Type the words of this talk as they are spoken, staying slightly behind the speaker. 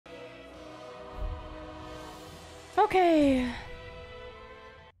Okay.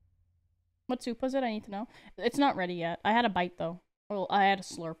 What soup was it? I need to know. It's not ready yet. I had a bite though. Well, I had a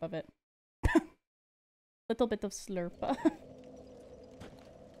slurp of it. Little bit of slurp.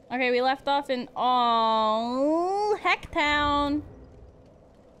 Okay, we left off in Hecktown.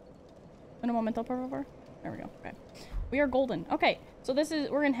 Un momento, por favor. There we go. Okay. We are golden. Okay, so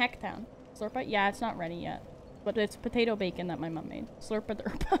we're in Hecktown. Slurpa? Yeah, it's not ready yet. But it's potato bacon that my mom made. Slurpa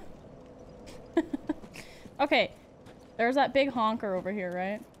derpa. Okay. There's that big honker over here,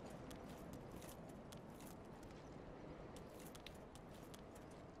 right?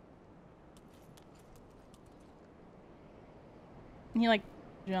 He like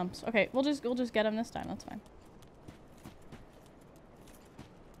jumps. Okay, we'll just get him this time. That's fine.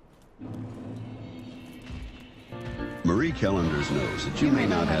 Marie Callender's knows that you may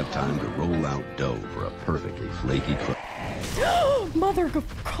not have time to roll out dough for a perfectly flaky crust. Mother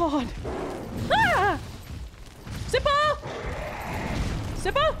of God! Ah! Sippa!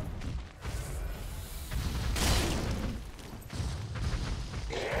 Sippa!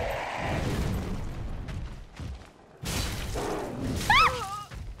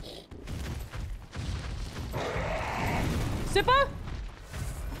 Sippa?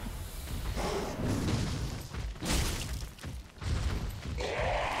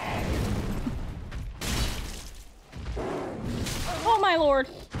 Oh my lord.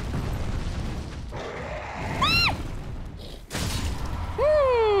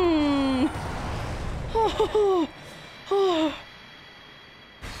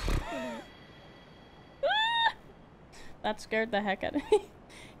 That scared the heck out of me.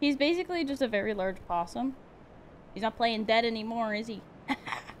 He's basically just a very large possum. He's not playing dead anymore, is he?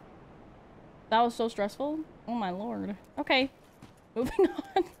 That was so stressful. Oh my lord. Okay. Moving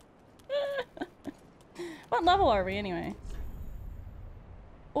on. What level are we anyway?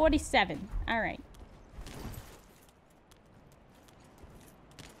 47. Alright.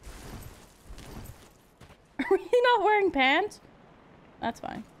 Are we not wearing pants? That's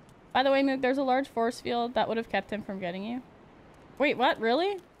fine. By the way, Moog, there's a large force field that would have kept him from getting you. Wait, what?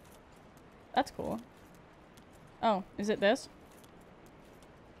 Really? That's cool. Oh, is it this?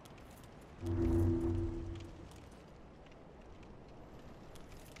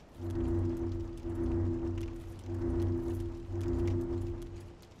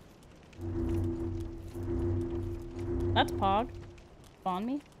 That's Pog. Spawn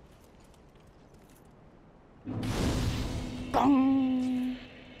me. Gong.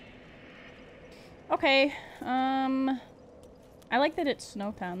 Okay. I like that it's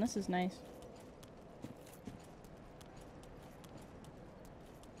Snowtown. This is nice.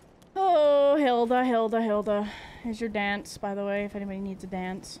 Oh, Hilda, Hilda, Hilda. Here's your dance, by the way, if anybody needs a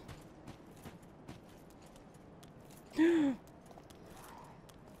dance.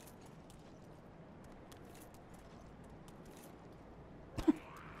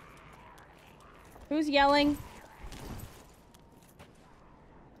 Who's yelling?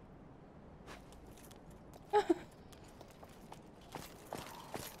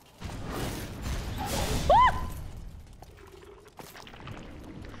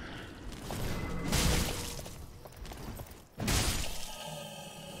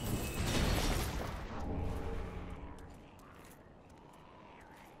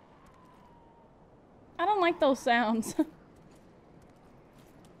 I don't like those sounds.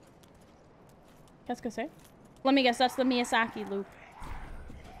 Qu'est-ce que c'est? Let me guess, that's the Miyazaki loop.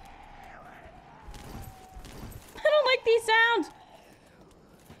 I don't like these sounds!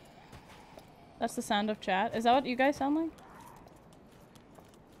 That's the sound of chat. Is that what you guys sound like?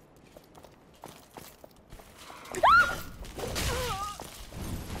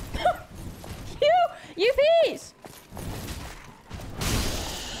 You peas!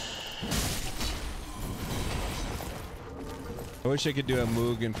 I wish I could do a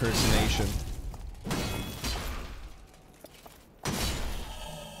Moog impersonation.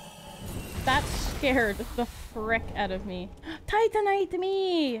 That scared the frick out of me. Titanite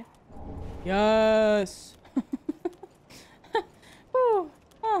me! Yes! Ooh,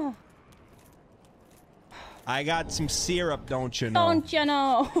 oh. I got some syrup, don't you know? Don't you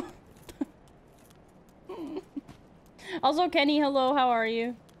know? Also, Kenny, hello, how are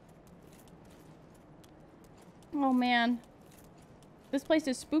you? Oh man. This place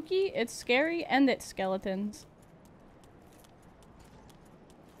is spooky, it's scary, and it's skeletons.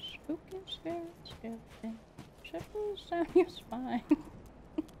 Spooky, scary, skeleton. Shivers down your spine.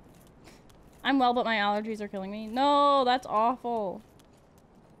 I'm well, but my allergies are killing me. No, that's awful.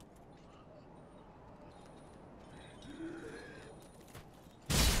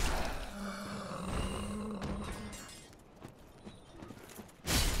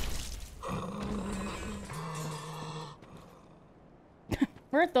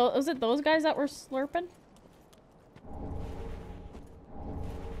 Were it was it those guys that were slurping?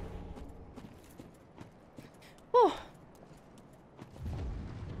 Oh.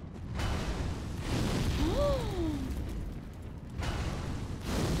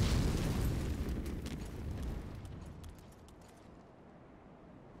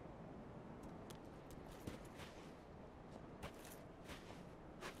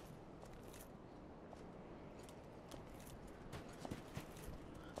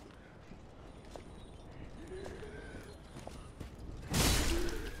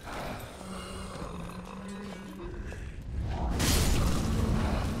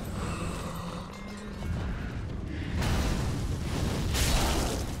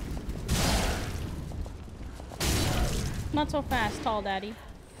 Not so fast, tall daddy.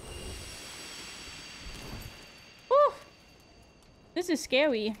 Whew. This is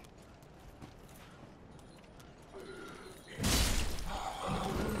scary.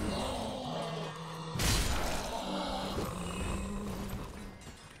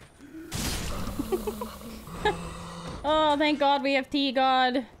 Oh, thank God we have tea,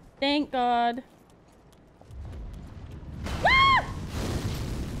 God. Thank God. Ah!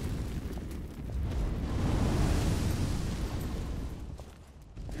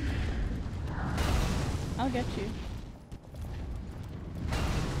 I'll get you.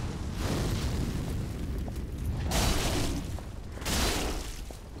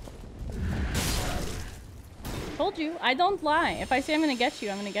 Told you, I don't lie. If I say I'm gonna get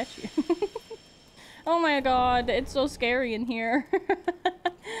you, I'm gonna get you. Oh my God, it's so scary in here.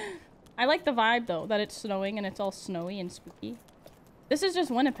 I like the vibe though, that it's snowing and it's all snowy and spooky. This is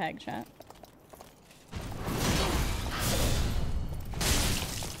just Winnipeg, chat.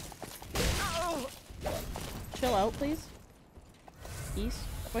 Chill out, please. Peace.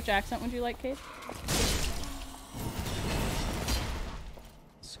 Which accent would you like, Kate?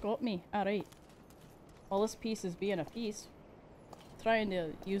 Scope me. Alright. Well, this piece is being a piece. Trying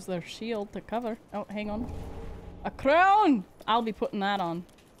to use their shield to cover. Oh, hang on. A crown! I'll be putting that on.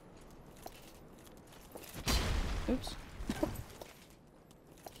 Oops.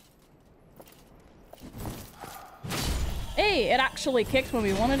 Hey, it actually kicked when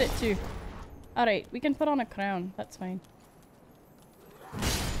we wanted it to. Alright, we can put on a crown. That's fine.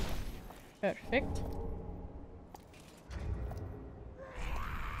 Perfect.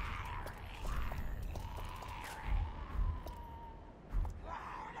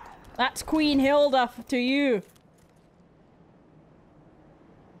 That's Queen Hilda to you.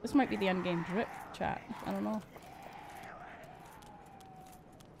 This might be the endgame drip, chat. I don't know.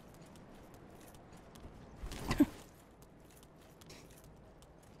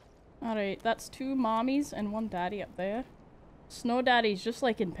 Alright, that's 2 mommies and 1 daddy up there. Snow daddy's just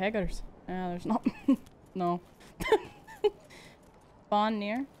like in Peggers. Yeah, there's not... No. Spawn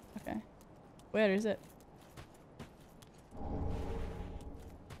near? Okay. Where is it?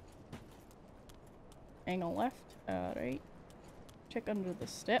 Angle left. Alright. Check under the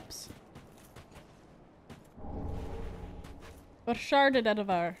steps. We're sharded out of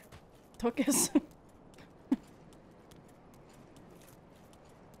our tuchus.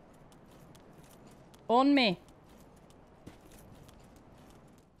 On me.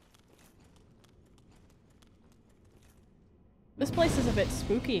 This place is a bit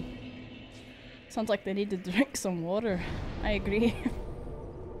spooky. Sounds like they need to drink some water. I agree.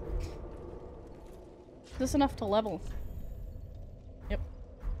 Is this enough to level? Yep.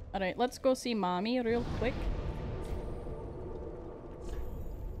 Alright, let's go see Mommy real quick.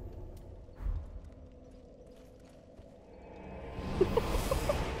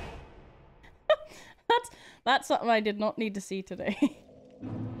 That's something I did not need to see today.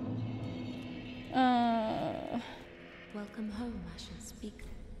 Welcome home, I shall speak.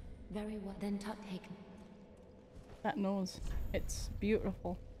 Very well then taken. That nose. It's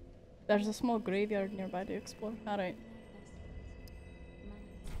beautiful. There's a small graveyard nearby to explore. Alright.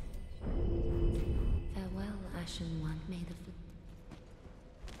 Farewell, Ashen One. May the foot.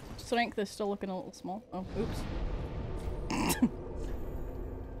 Strength is still looking a little small. Oh, oops.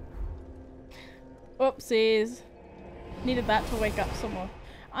 Whoopsies. Needed that to wake up some more.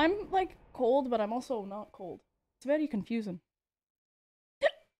 I'm like cold, but I'm also not cold. It's very confusing.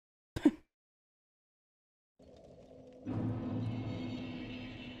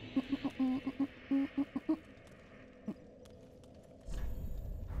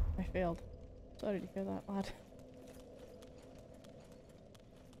 I failed. Sorry to hear that, lad.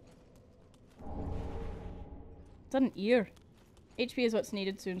 It's an ear. HP is what's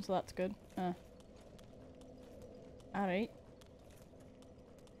needed soon, so that's good. Alright.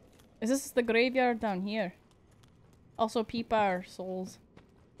 Is this the graveyard down here? Also peep our souls.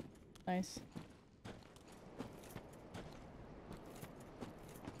 Nice.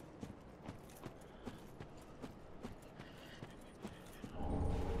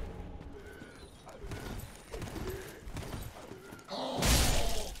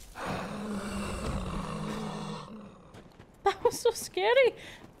 That was so scary!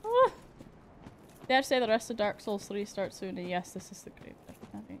 Oh. Dare say the rest of Dark Souls 3 starts soon, and yes, this is the graveyard.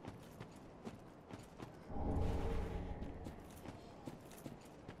 Okay.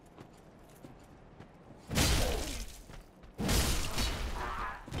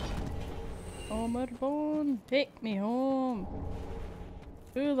 Homer Bone, take me home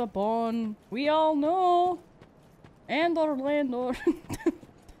to the bone we all know, and Orlando.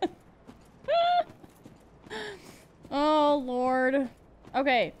 Oh lord.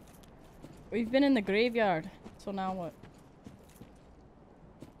 Okay, we've been in the graveyard, so now what?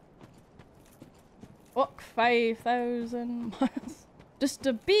 Walk 5,000 miles just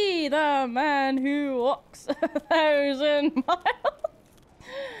to be the man who walks 1,000 miles.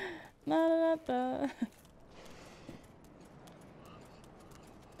 Da, da, da, da.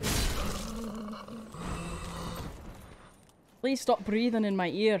 Please stop breathing in my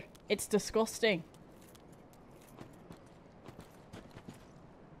ear. It's disgusting.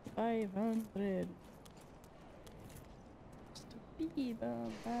 500. Just to be the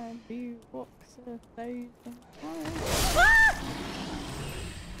man who walks 1,000 miles. Ah!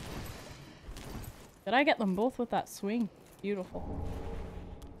 Did I get them both with that swing? Beautiful.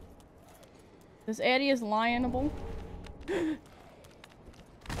 This area is lionable.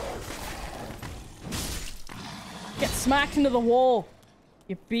 Get smacked into the wall,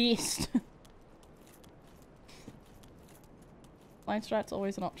 you beast. Line strat's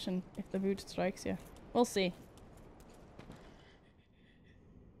always an option if the mood strikes you. We'll see.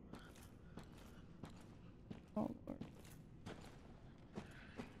 Oh lord.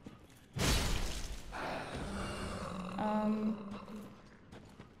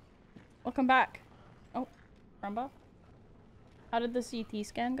 Welcome back. Oh, Rumba. How did the CT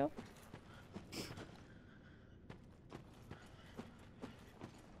scan go?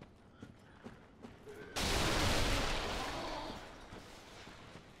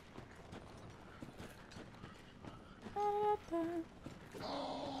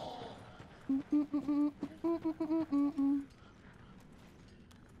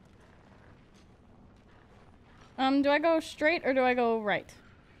 Do I go straight or do I go right?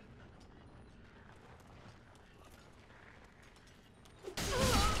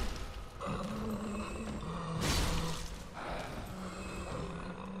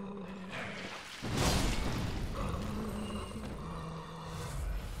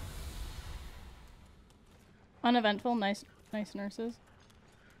 Uneventful, nice nurses.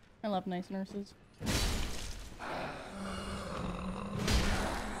 I love nice nurses.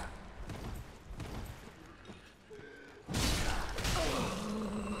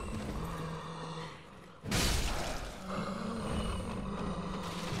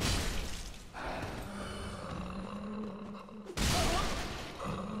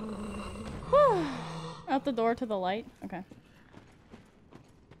 Out the door to the light? Okay.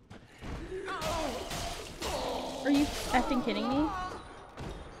 Are you effing kidding me?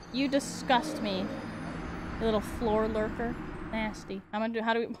 You disgust me. You little floor lurker. Nasty. Why do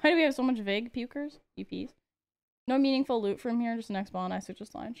we have so much vague pukers? EPs. No meaningful loot from here, just an X-ball and I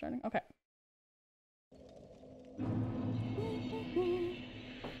just line starting. Okay.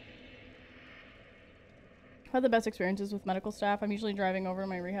 I've had the best experiences with medical staff. I'm usually driving over to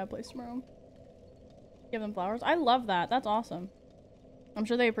my rehab place tomorrow. Give them flowers. I love that. That's awesome. I'm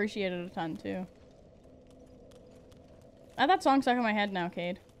sure they appreciate it a ton too. I have that song stuck in my head now,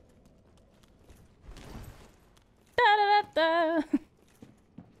 Cade. Da da da da.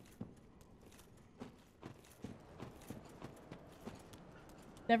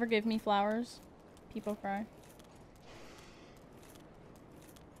 Never give me flowers. People cry.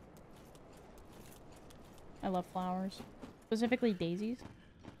 I love flowers. Specifically daisies.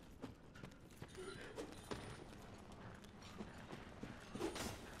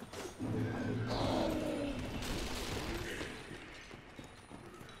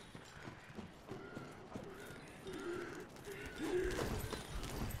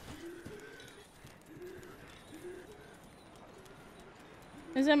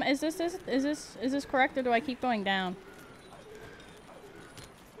 Is this correct or do I keep going down?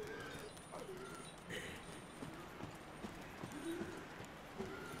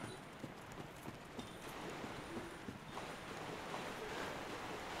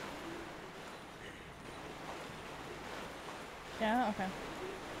 Yeah, okay.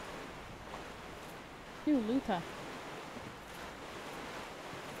 New Luta.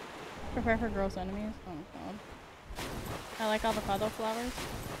 Prepare for gross enemies. Oh god. I like avocado flowers.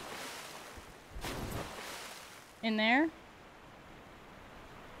 In there?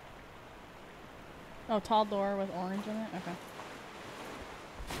 Oh, tall door with orange in it? Okay.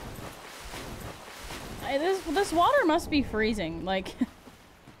 This water must be freezing, like...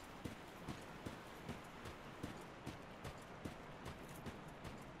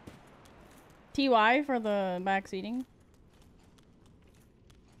 TY for the back seating.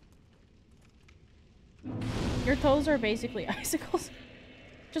 Your toes are basically icicles.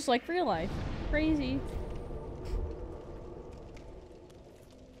 Just like real life. Crazy.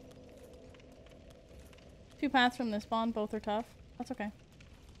 Two paths from this spawn, both are tough. That's okay.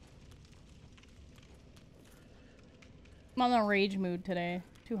 I'm on a rage mood today.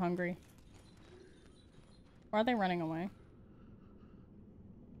 Too hungry. Or are they running away?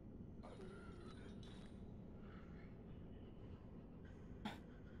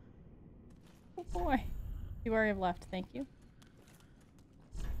 Oh boy. You already have left, thank you.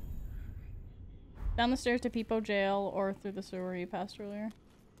 Down the stairs to Peepo Jail or through the sewer you passed earlier.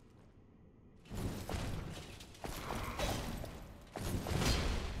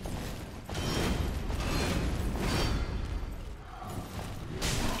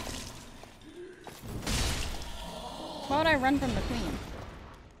 Why would I run from the queen?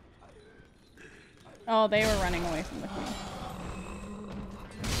 Oh, they were running away from the queen.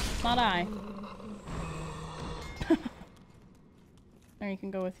 Not I. Or you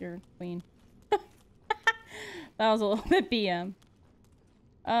can go with your queen. That was a little bit BM.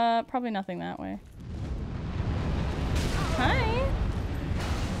 Probably nothing that way. Hi!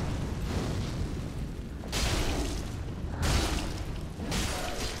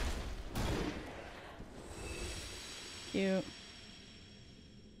 Cute.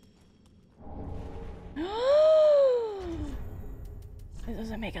 It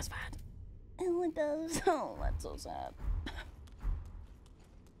doesn't make us bad. Oh, it does. Oh, that's so sad.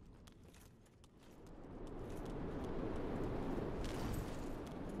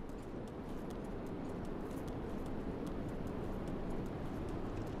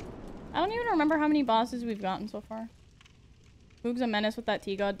 I don't even remember how many bosses we've gotten so far. Moog's a menace with that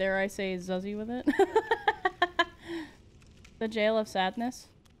T-God, dare I say Zuzzy with it. The Jail of Sadness.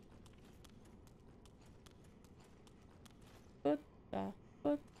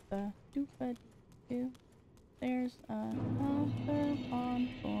 Do. There's another one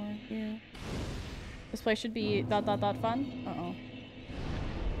for you. This place should be ... fun. Uh-oh.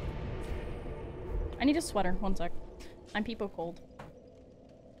 I need a sweater. One sec. I'm Peepo cold.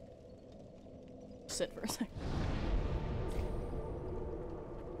 Sit for a sec.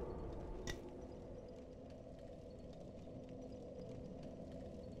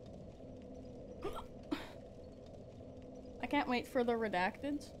 I can't wait for the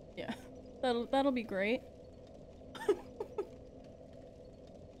redacted. Yeah, that'll be great.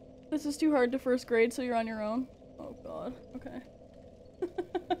 This is too hard to first grade, so you're on your own. Oh god. Okay.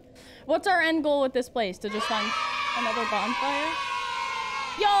 What's our end goal with this place? To just find another bonfire?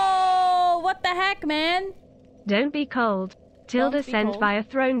 Yo! What the heck, man? Don't be cold. Tilda sent via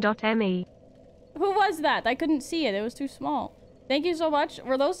throne.me. Who was that? I couldn't see it. It was too small. Thank you so much.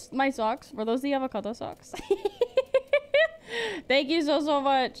 Were those my socks? Were those the avocado socks? Thank you so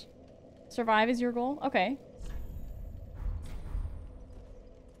much. Survive is your goal? Okay.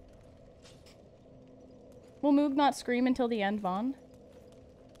 Will Moog not scream until the end, Vaughn?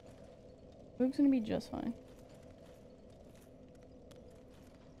 Moog's gonna be just fine.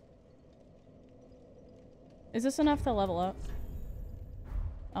 Is this enough to level up?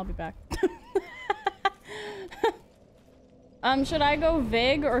 I'll be back. Should I go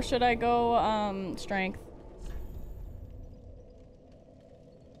Vig or should I go, Strength?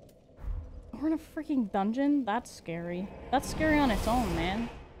 We're in a freaking dungeon? That's scary. That's scary on its own, man.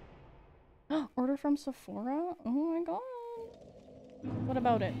 Order from Sephora? Oh my god. What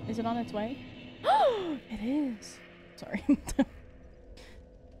about it? Is it on its way? It is. Sorry.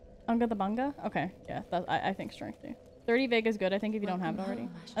 Unga the bunga? Okay, yeah, I think strength too. 30 Vig is good, I think, if you don't have it already.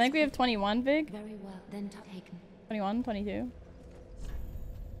 I think we have 21 Vig. Very well, then taken. 21, 22.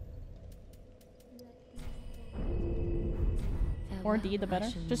 Or D, the better.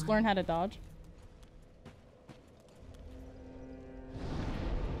 Just learn how to dodge.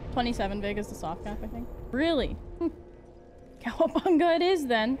 27 Vig is the soft cap, I think. Really? Cowabunga it is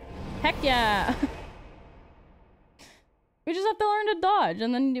then. Heck yeah! We just have to learn to dodge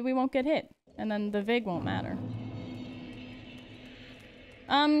and then we won't get hit. And then the Vig won't matter.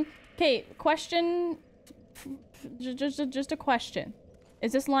 Okay, question. Just a question.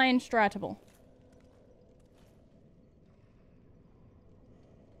 Is this lion stratable?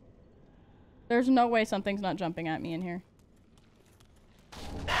 There's no way something's not jumping at me in here.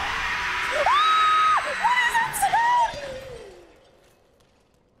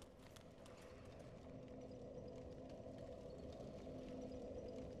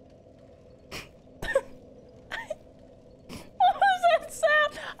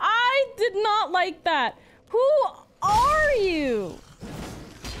 I did not like that. Who are you?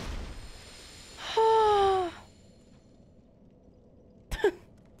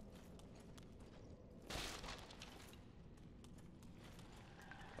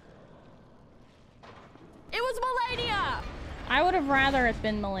 It was Melania! I would have rather it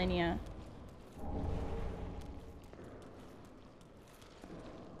been Melania.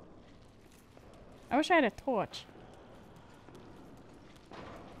 I wish I had a torch.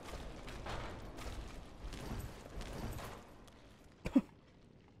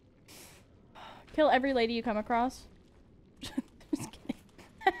 Kill every lady you come across. Just kidding.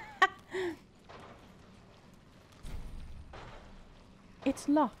 It's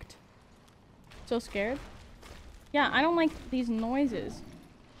locked. So scared. Yeah, I don't like these noises.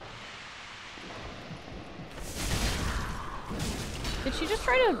 Did she just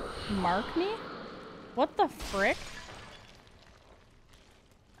try to mark me? What the frick?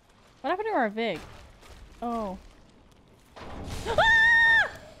 What happened to our Vig? Oh. Ah!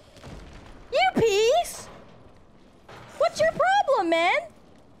 You piece! What's your problem, man?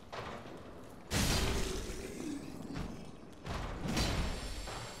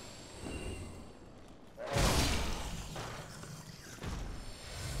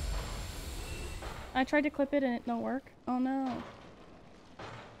 I tried to clip it and it don't work. Oh no.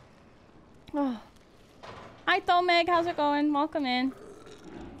 Oh. Hi Tomeg, how's it going? Welcome in.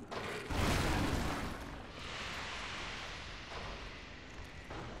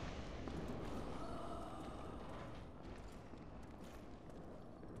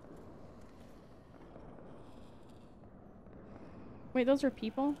 Wait, those are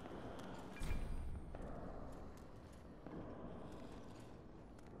people?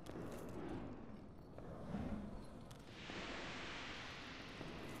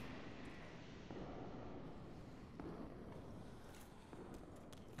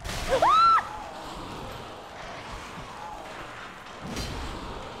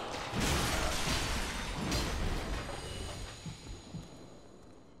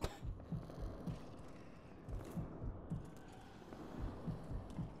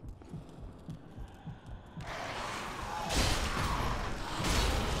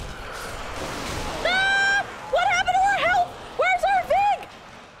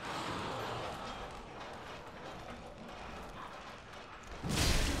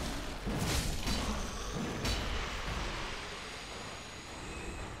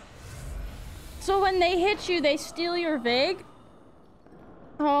 So when they hit you, they steal your Vig?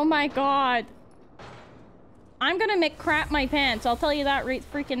 Oh my god. I'm gonna make crap my pants. I'll tell you that right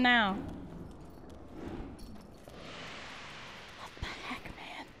freaking now. What the heck,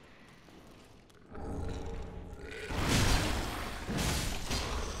 man?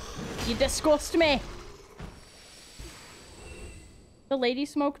 You disgust me. The lady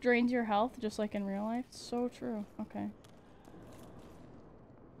smoke drains your health, just like in real life. So true. Okay.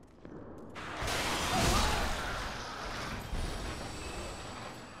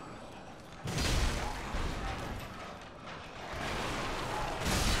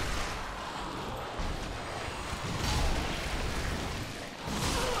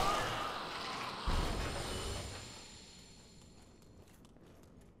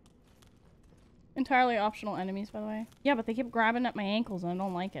 Entirely optional enemies, by the way. Yeah, but they keep grabbing at my ankles and I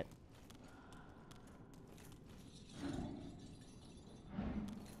don't like it.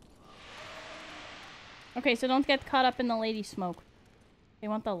 Okay, so don't get caught up in the lady smoke. They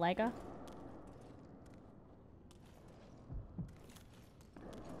want the Lega?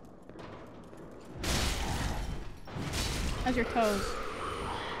 How's your toes? Is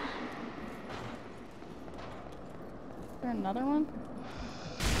there another one?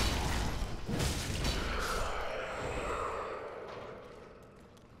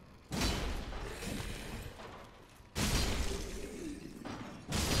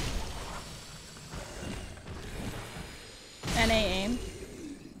 NA aim.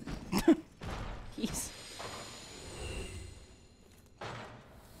 Jeez.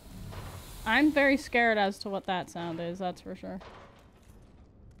 I'm very scared as to what that sound is, that's for sure.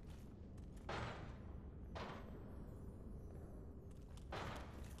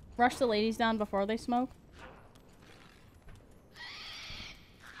 Rush the ladies down before they smoke.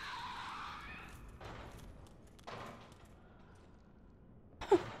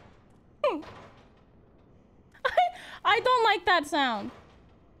 I don't like that sound.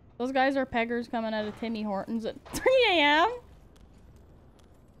 Those guys are peggers coming out of Timmy Hortons at 3 a.m.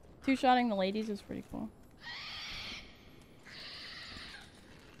 Two-shotting the ladies is pretty cool.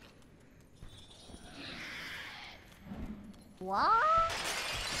 What?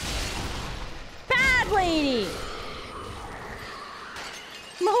 Bad lady!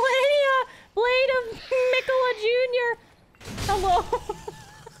 Melania! Blade of Mikola Jr. Hello!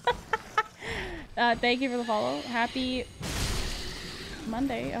 Thank you for the follow. Happy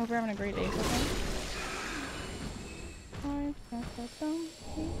Monday. I hope you're having a great day.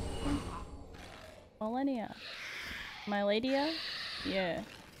 Millennia. Myladia? Yeah.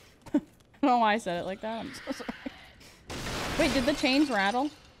 I don't know why I said it like that. I'm so sorry. Wait, did the chains rattle?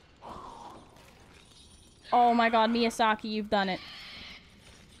 Oh my god, Miyazaki, you've done it.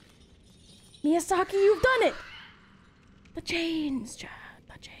 Miyazaki, you've done it! The chains, Chad.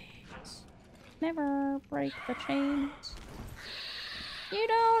 The chains. Never break the chains. You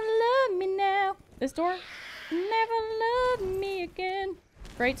don't love me now. This door? Never love me again.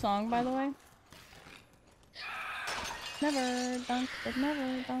 Great song, by the way. Never dunk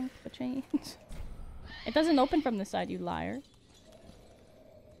the chains. It doesn't open from this side, you liar.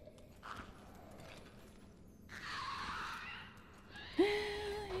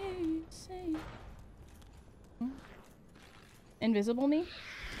 Invisible me?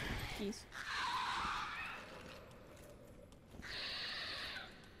 Jeez.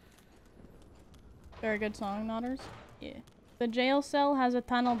 Very good song, Nodders. Yeah. The jail cell has a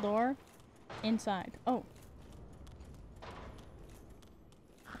tunnel door inside. Oh.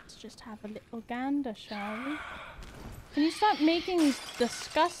 Let's just have a little gander, shall we? Can you stop making these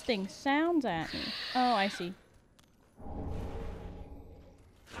disgusting sounds at me? Oh, I see.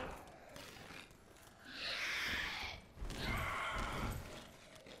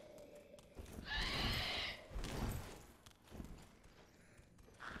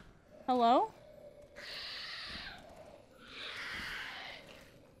 Hello?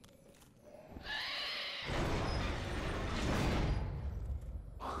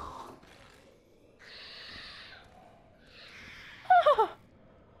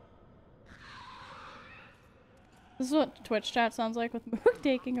 This is what Twitch chat sounds like with Moog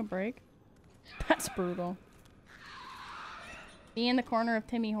taking a break. That's brutal. Me in the corner of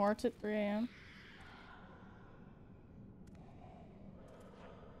Timmy Hortons at 3 a.m.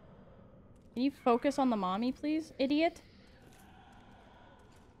 Can you focus on the mommy, please, idiot?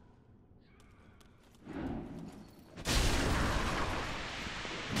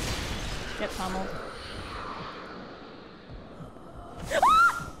 Get pummeled.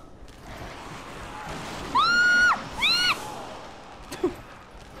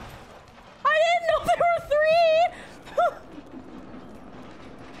 I didn't know there were 3!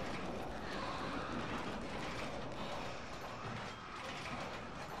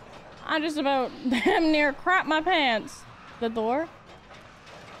 I just about damn near crap my pants. The door.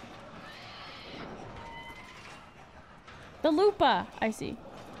 The Lupa, I see.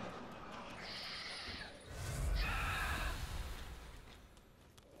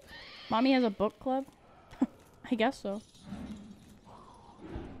 Mommy has a book club? I guess so.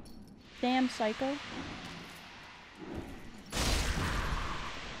 Damn psycho.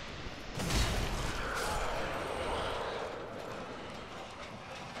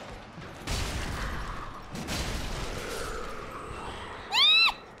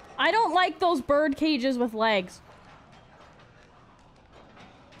 I don't like those bird cages with legs.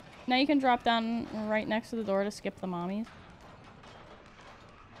 Now you can drop down right next to the door to skip the mommies.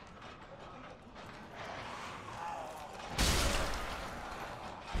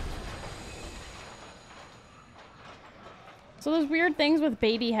 So those weird things with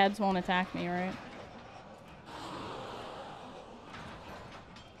baby heads won't attack me, right?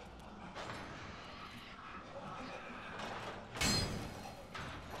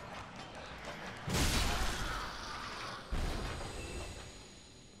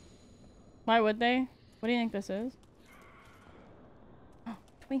 Why would they? What do you think this is? Oh,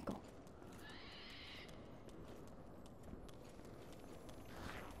 Twinkle.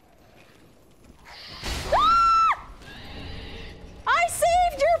 Ah! I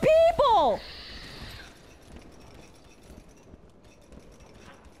saved your people!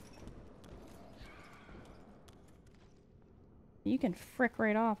 You can frick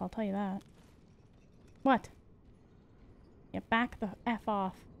right off, I'll tell you that. What? Yeah, back the F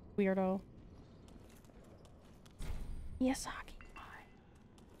off, weirdo. Miyazaki, why?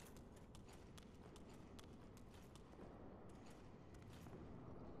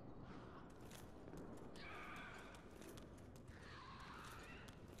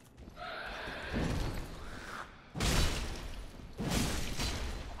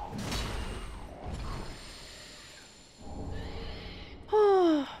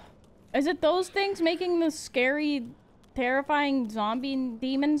 Is it those things making the scary, terrifying zombie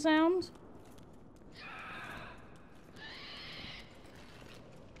demon sounds?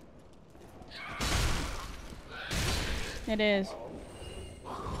 It is.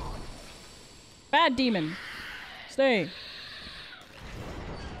 Bad demon. Stay.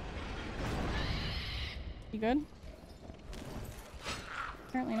 You good?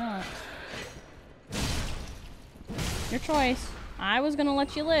 Apparently not. Your choice. I was gonna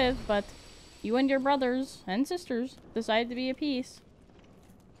let you live, but you and your brothers and sisters decided to be at peace.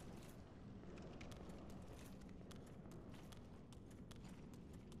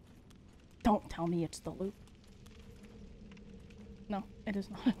 Don't tell me it's the loop. No, it is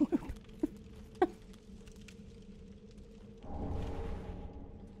not a loop.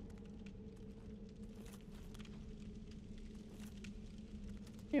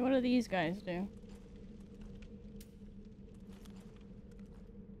 Okay, what do these guys do?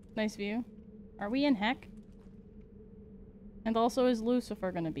 Nice view. Are we in Heck? And also, is Lucifer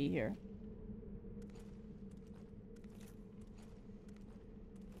gonna be here?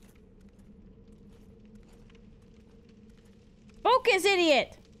 Focus,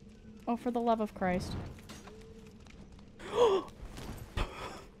 idiot! Oh, for the love of Christ.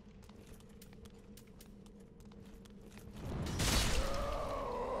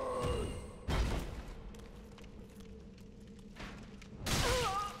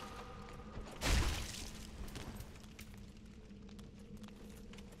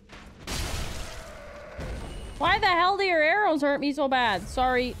 Why the hell do your arrows hurt me so bad?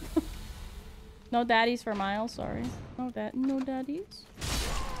 Sorry. No daddies for Miles, sorry. No daddies.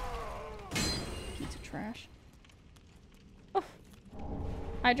 Piece of trash. Oh.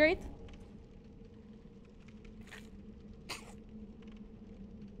 Hydrate?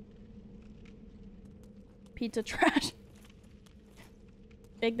 Pizza trash.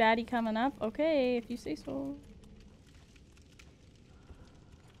 Big Daddy coming up? Okay, if you say so.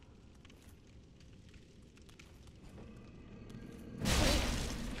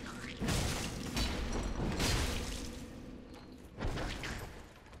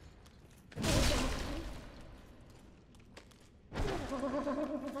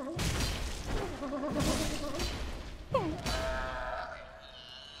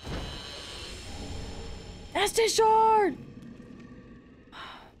 Estes short.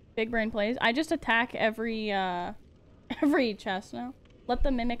 Big brain plays. I just attack every chest now. Let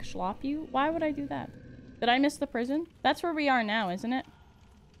the mimic schlop you. Why would I do that? Did I miss the prison? That's where we are now, isn't it?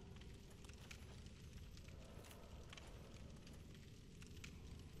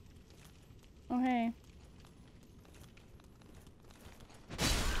 Oh hey.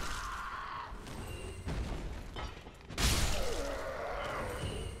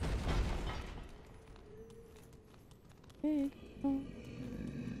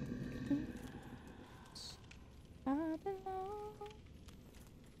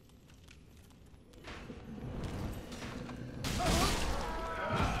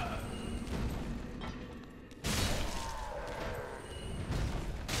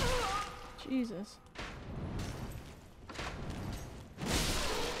 Jesus.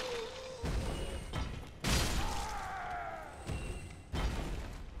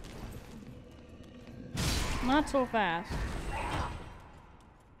 Not so fast.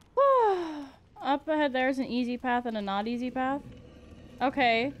 Up ahead there's an easy path and a not easy path.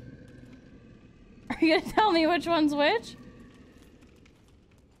 Okay. Are you gonna tell me which one's which?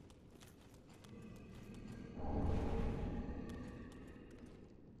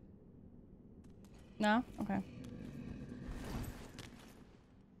 No? Okay.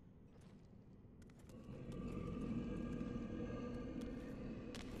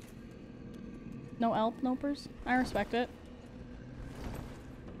 No elf nopers? I respect it.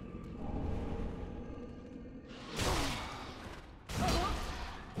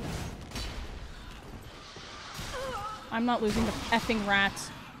 I'm not losing to effing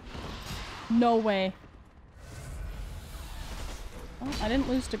rats. No way. Oh, I didn't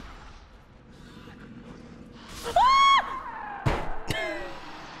lose to...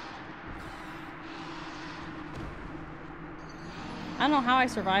 I don't know how I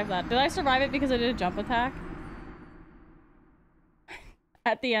survived that. Did I survive it because I did a jump attack?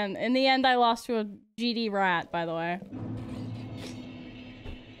 At the end. In the end, I lost to a GD rat, by the way.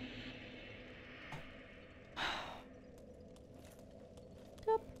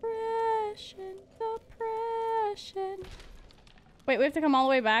 Depression, depression. Wait, we have to come all the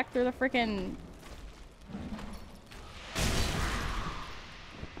way back through the frickin'...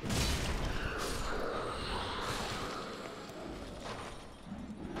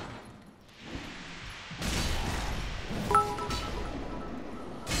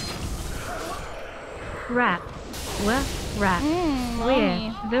 Rats. We're rats.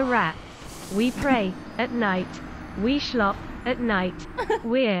 Mommy. We're the rats. We pray at night. We schlop at night.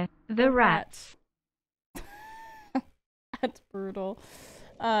 We're the rats. That's brutal.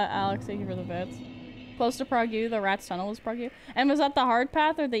 Alex, thank you for the bits. Close to Prague, the Rat's Tunnel was Prague. And was that the hard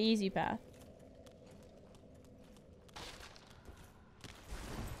path or the easy path?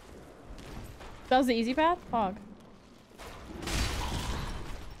 That was the easy path? Fog.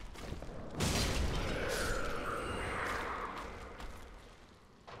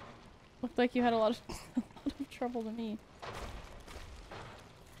 Looked like you had a lot of trouble to me.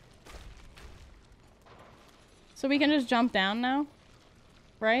 So we can just jump down now?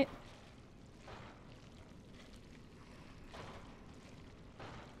 Right?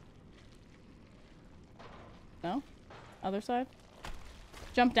 No? Other side?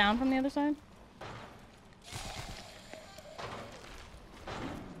 Jump down from the other side?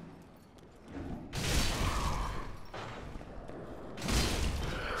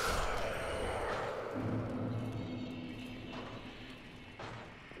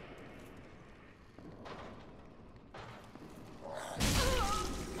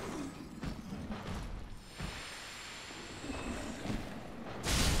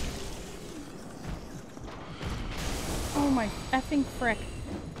 Effing frick.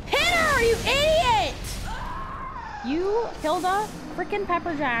 Hit her, you idiot! You, Hilda, frickin'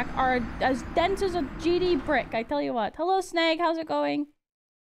 Pepperjack are as dense as a GD brick, I tell you what. Hello, Snag, how's it going?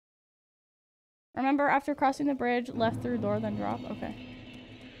 Remember, after crossing the bridge, left through door, then drop? Okay.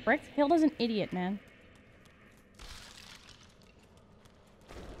 Frick? Hilda's an idiot, man.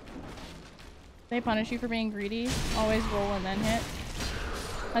 They punish you for being greedy. Always roll and then hit.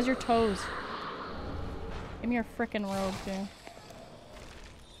 How's your toes? Give me your frickin' robe, too.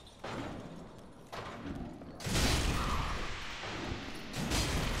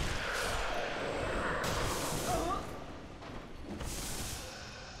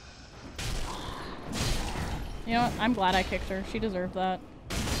 You know what? I'm glad I kicked her. She deserved that.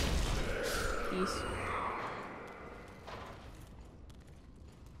 Peace.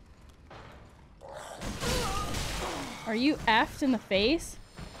 Are you effed in the face?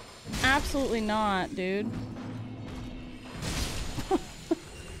 Absolutely not, dude.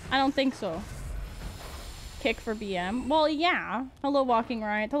 I don't think so. Kick for BM. Well, yeah. Hello, Walking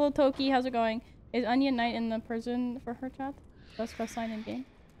Riot. Hello, Toki. How's it going? Is Onion Knight in the prison for her chat? Best quest line in game.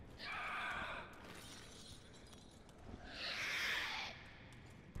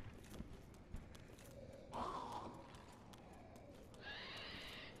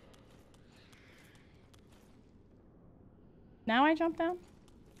 Now I jump down?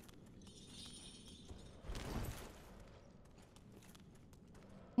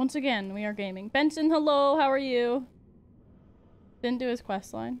 Once again, we are gaming. Benson, hello, how are you? Didn't do his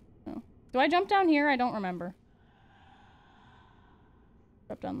quest line. No. Do I jump down here? I don't remember.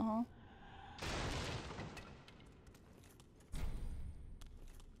 Jump down the hall.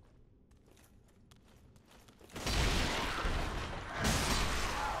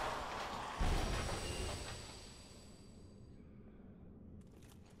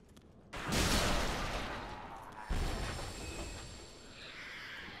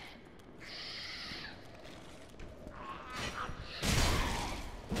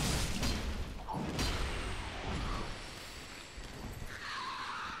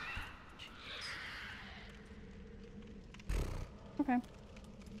 Okay.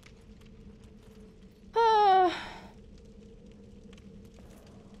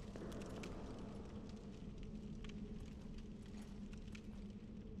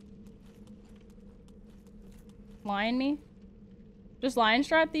 Lion me? Just lion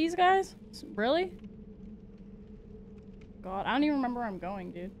strap these guys? Really? God, I don't even remember where I'm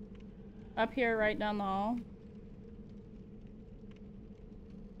going, dude. Up here, right down the hall.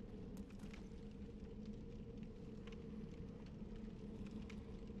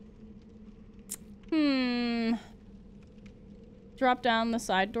 Drop down the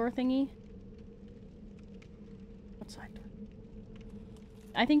side door thingy. What side door?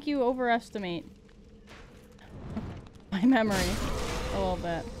 I think you overestimate my memory a little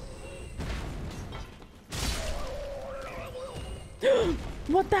bit.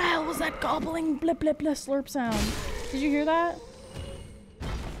 What the hell was that gobbling blip blip blip slurp sound? Did you hear that?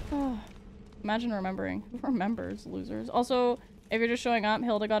 Oh, imagine remembering. Who remembers, losers? Also, if you're just showing up,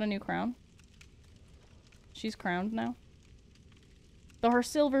 Hilda got a new crown. She's crowned now. Though her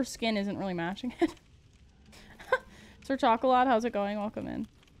silver skin isn't really matching it. Sir Chocolate, how's it going? Welcome in.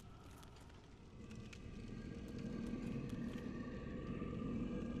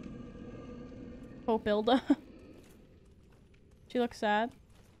 Hope Hilda. She looks sad.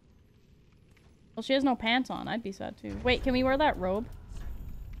 Well, she has no pants on. I'd be sad too. Wait, can we wear that robe?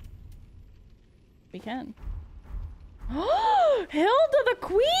 We can. Hilda the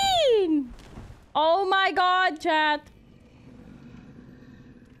Queen! Oh my god, chat.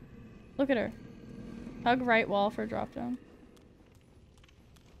 Look at her. Hug right wall for drop down.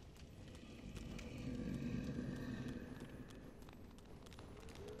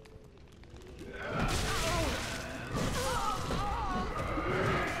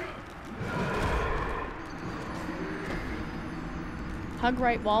 Hug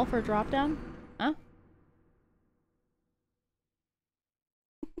right wall for drop down? Huh?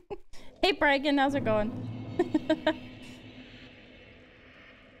 Hey Bragan, how's it going?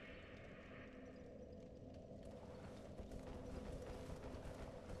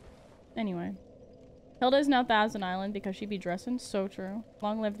 Anyway. Hilda is now Thousand Island because she be dressing. So true.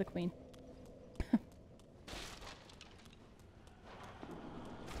 Long live the queen.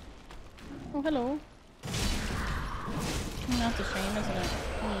 Oh, hello. That's a shame, isn't it?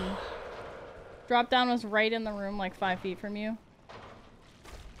 Drop down was right in the room, like 5 feet from you.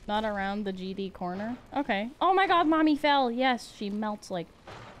 Not around the GD corner. Okay. Oh my god, mommy fell! Yes, she melts like...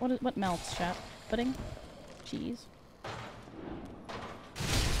 What melts, chat? Pudding? Cheese?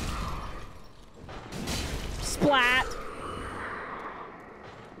 Splat!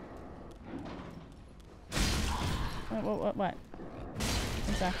 What?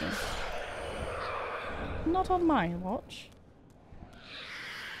 Exactly. Not on my watch.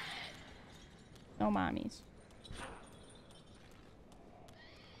 No mommies.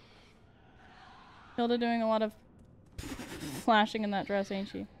 Hilda doing a lot of flashing in that dress, ain't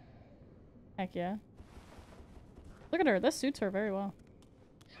she? Heck yeah. Look at her. This suits her very well.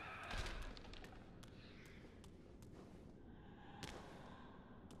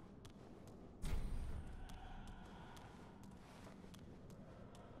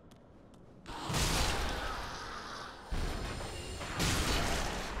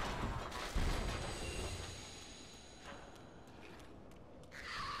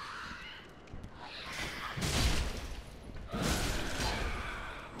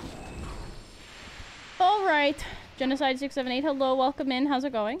 Alright. Genocide 678, hello, welcome in. How's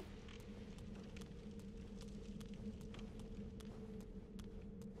it going?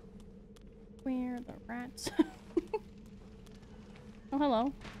 Where are the rats? Oh,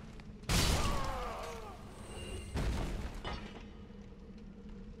 hello.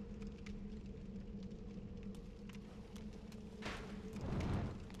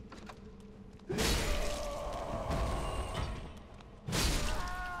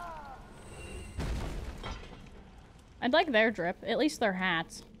 I'd like their drip. At least their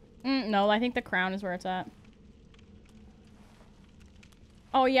hats. No, I think the crown is where it's at.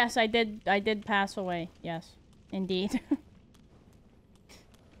 Oh, yes, I did pass away. Yes, indeed.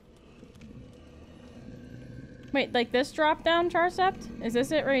 Wait, like this drop down, Charcept? Is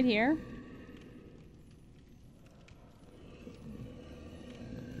this it right here?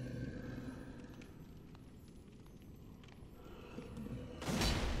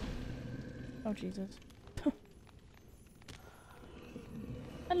 Oh, Jesus.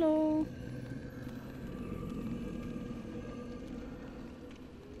 Hello.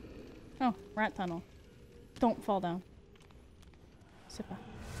 Oh, rat tunnel. Don't fall down. Sippa.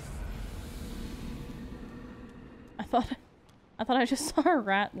 I thought I just saw a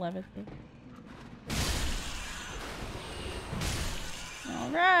rat levitate.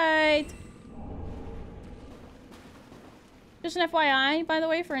 Alright. Just an FYI, by the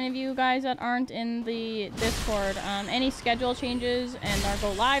way, for any of you guys that aren't in the Discord, any schedule changes and our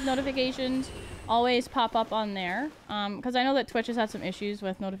go live notifications always pop up on there. Because I know that Twitch has had some issues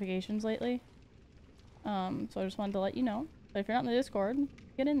with notifications lately. So I just wanted to let you know. But if you're not in the Discord,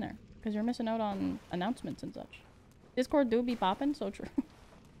 get in there. Because you're missing out on announcements and such. Discord do be popping, so true.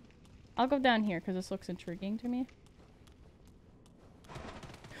 I'll go down here because this looks intriguing to me.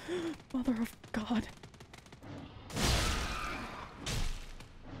 Mother of God.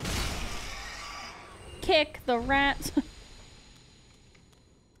 Kick the rat.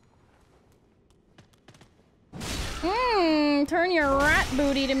 Turn your rat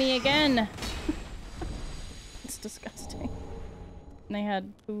booty to me again. It's disgusting. And they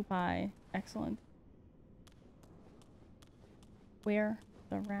had poo pie. Excellent. Where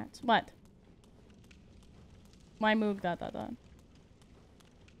the rats? What? My Moog ...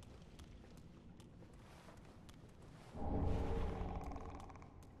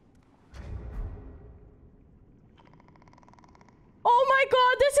 Oh my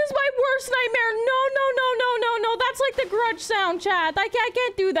god, this is my worst nightmare! No. That's like the grudge sound, chat. I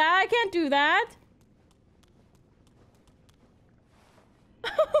can't do that. I can't do that.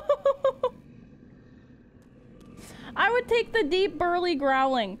 I would take the deep, burly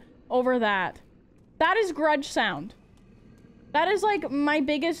growling over that. That is grudge sound. That is like my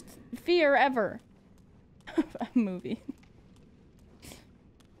biggest fear ever. A movie.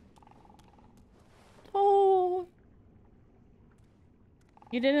 Oh.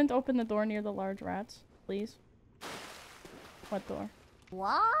 You didn't open the door near the large rats, please. What door?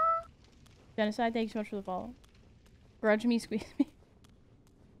 What? Genocide, thanks so much for the follow. Grudge me, squeeze me.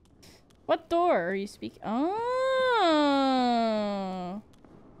 What door are you speaking? Oh.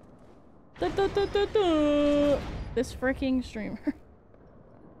 Da, da, da, da, da. This freaking streamer.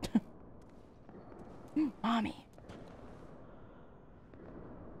 Mommy.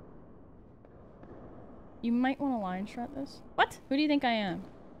 You might want to line strut this. What? Who do you think I am?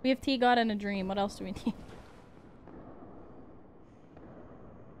 We have Tea God and a dream. What else do we need?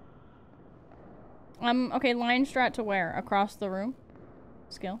 Okay, line strat to where? Across the room?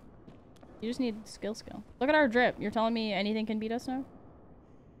 Skill. You just need skill. Look at our drip. You're telling me anything can beat us now?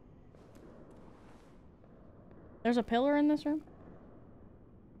 There's a pillar in this room?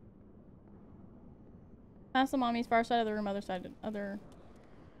 Past the mommy's far side of the room, other side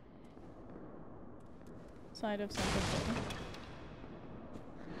of central building.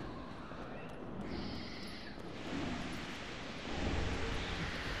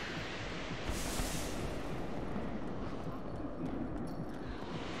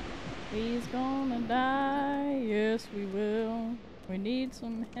 He's gonna die, yes we will. We need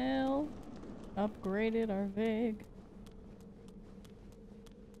some help. Upgraded our VIG.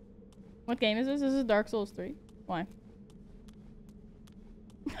 What game is this? This is Dark Souls 3. Why?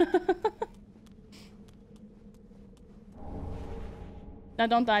 Now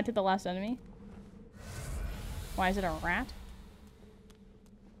don't die to the last enemy. Why is it a rat?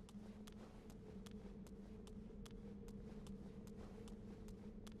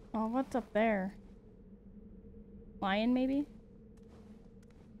 Oh, what's up there? Lion, maybe?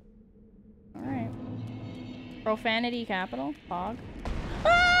 Alright. Profanity capital? Fog.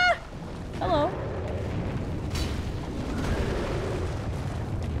 Ah! Hello.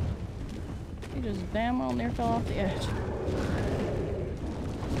 You just damn well near fell off the edge.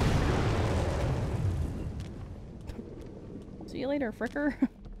 See you later, fricker.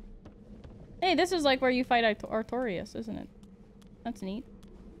 Hey, this is like where you fight Artorias, isn't it? That's neat.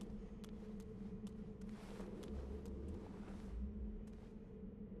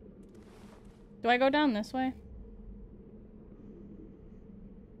 Do I go down this way?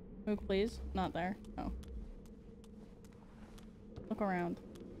 Moog, please. Not there. Oh. Look around.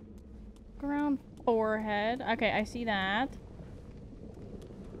 Look around. Forehead. Okay, I see that.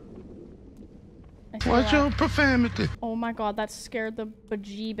 Watch your profanity. Oh my god, that scared the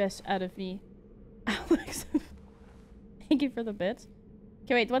bejeebus out of me. Alex. Thank you for the bits.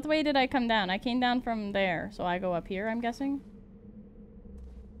 Okay, wait. What way did I come down? I came down from there, so I go up here, I'm guessing?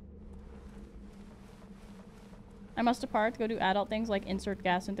 I must depart to go do adult things like insert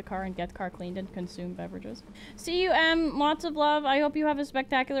gas into car and get car cleaned and consume beverages. See you, M. Lots of love. I hope you have a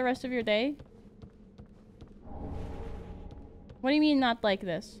spectacular rest of your day. What do you mean not like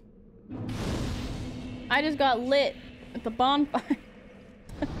this? I just got lit at the bonfire.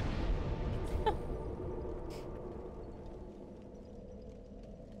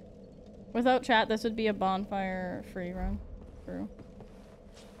 Without chat, this would be a bonfire free run. True.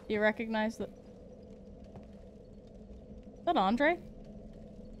 Do you recognize the... Is that Andre?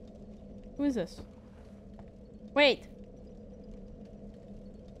 Who is this? Wait.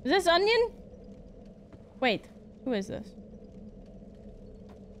 Is this Onion? Wait. Who is this?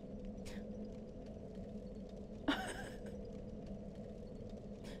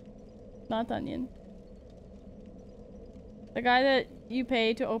 Not Onion. The guy that you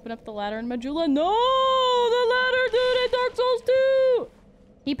pay to open up the ladder in Majula. No! The ladder, dude, in Dark Souls 2!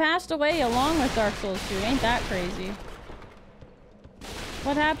 He passed away along with Dark Souls 2. Ain't that crazy?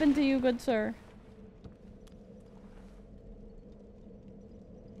 What happened to you, good sir?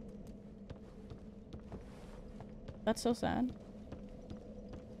 That's so sad.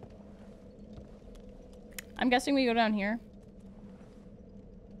 I'm guessing we go down here.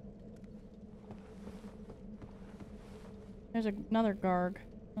 There's another Garg.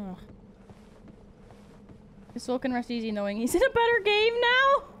 Ugh. His soul can rest easy knowing he's in a better game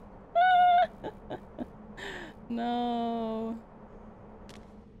now! No.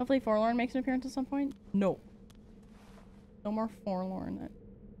 Hopefully Forlorn makes an appearance at some point. No. No more Forlorn.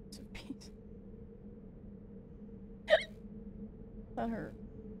 That's a piece. That hurt.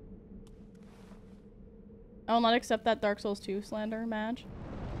 I will not accept that Dark Souls 2 slander, Madge.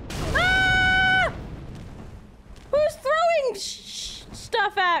 Ah! Who's throwing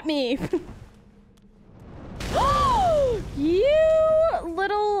stuff at me? You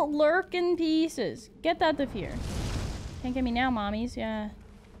little lurking pieces. Get that to here. Can't get me now, mommies. Yeah.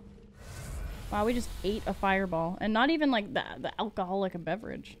 Wow, we just ate a fireball. And not even like the alcoholic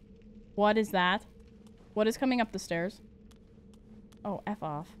beverage. What is that? What is coming up the stairs? Oh, F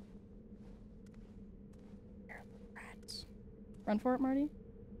off. Rats. Run for it, Marty.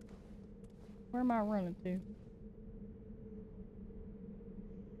 Where am I running to?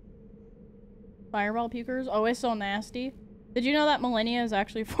 Fireball pukers? Always so nasty. Did you know that Millennia is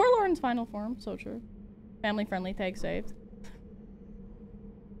actually Forlorn's final form? So true. Family friendly, tag saved.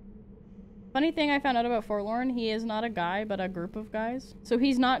 Funny thing I found out about Forlorn, he is not a guy, but a group of guys. So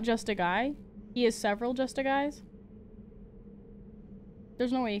he's not just a guy. He is several just a guys.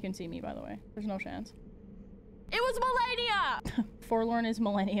 There's no way you can see me, by the way. There's no chance. It was Millennia! Forlorn is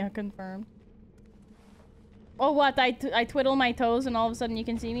Millennia, confirmed. Oh, what? I twiddle my toes and all of a sudden you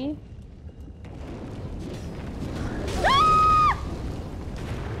can see me? Ah!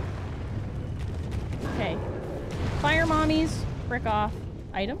 Okay. Fire mommies. Frick off.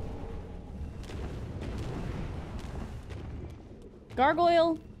 Item.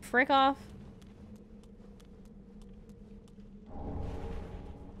 Gargoyle. Frick off.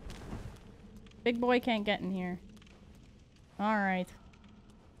 Big boy can't get in here. Alright.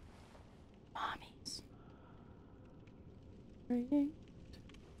 Mommies.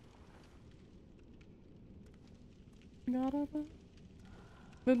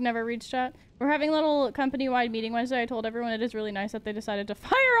 Moog never reads chat. We're having a little company-wide meeting Wednesday. I told everyone it is really nice that they decided to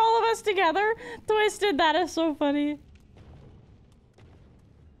fire all of us together. Twisted, that is so funny.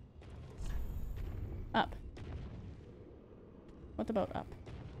 Up. What about up?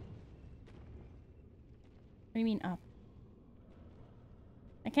 What do you mean up?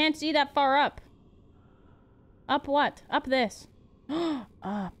 I can't see that far up. Up what? Up this.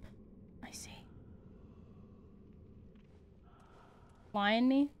 Up. I see. Flying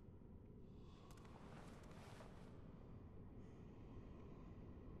me?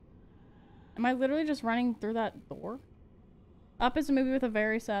 Am I literally just running through that door? Up is a movie with a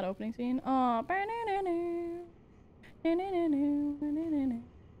very sad opening scene. Oh.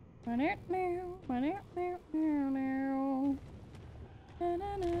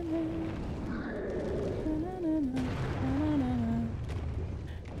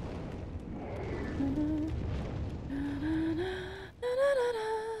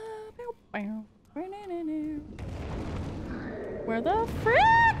 Where the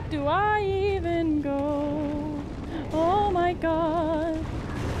frick do I even go? Oh my god,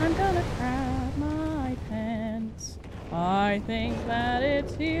 I'm gonna crap my pants. I think that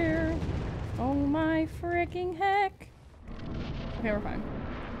it's here. Oh my freaking heck. Okay, we're fine.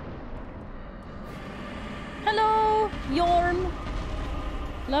 Hello, Yhorm.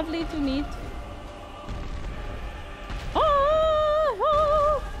 Lovely to meet. Oh!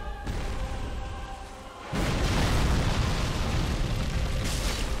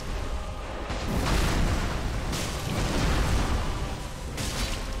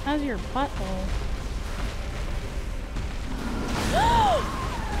 How's your butthole?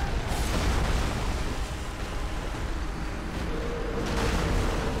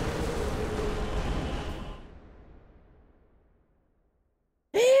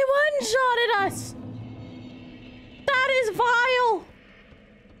 He one-shotted us! That is vile!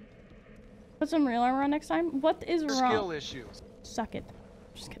 Put some real armor on next time? What is wrong? Skill issues. Suck it.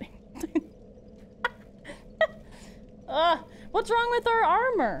 Just kidding. What's wrong with our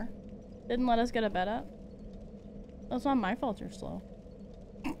armor? Didn't let us get a bed up. Oh, it's not my fault you're slow.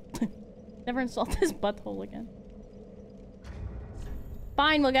 Never insult this butthole again.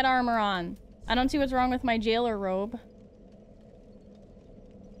 Fine, we'll get armor on. I don't see what's wrong with my jailer robe.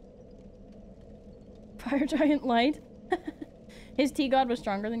 Fire giant light. His T-God was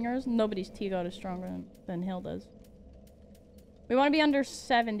stronger than yours? Nobody's T-God is stronger than Hilda's. We want to be under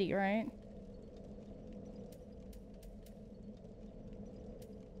 70, right?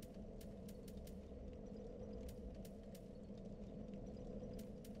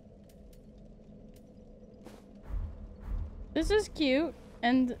 This is cute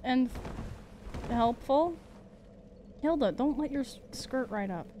and helpful. Hilda, don't let your skirt right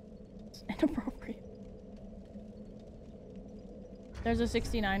up. It's inappropriate. There's a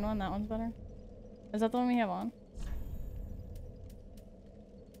 69 one. That one's better. Is that the one we have on?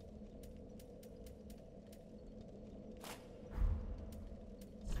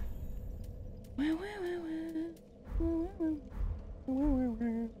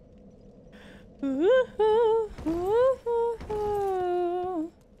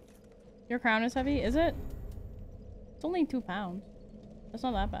 Your crown is heavy, is it? It's only 2 pounds. That's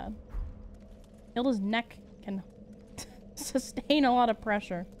not that bad. Hilda's neck can sustain a lot of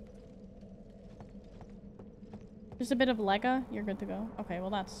pressure. Just a bit of Lega, you're good to go. Okay, well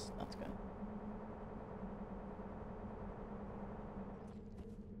that's good.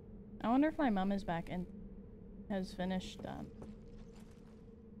 I wonder if my mom is back and has finished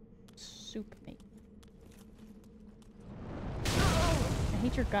soup making. I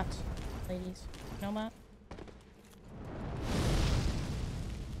hate your guts, ladies. You know that?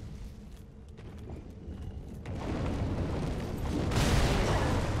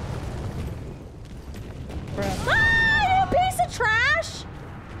 Bruh. Ah, you piece of trash!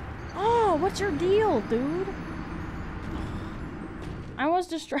 Oh, what's your deal, dude? I was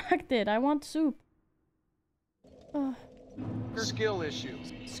distracted. I want soup. Skill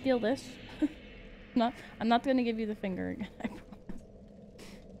issues. Skill this. I'm not gonna give you the finger again. I promise.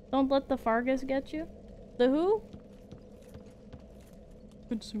 Don't let the Fargus get you. The who?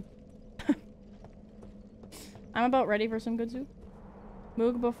 Good soup. I'm about ready for some good soup.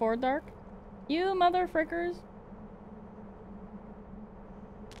 Moog before dark. You mother frickers.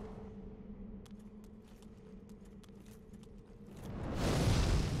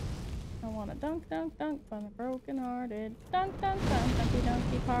 I wanna dunk, dunk, dunk on a broken hearted. Dunk, dunk, dunk, dunky,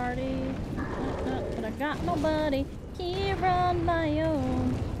 dunky party. But I got nobody here on my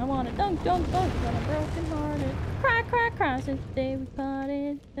own. I wanna dunk, dunk, dunk on a broken hearted. Cry, cry, cry since the day we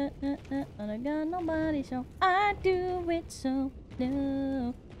parted. But I got nobody, so I do it so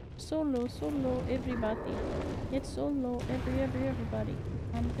no. Solo, solo, everybody. It's solo, everybody.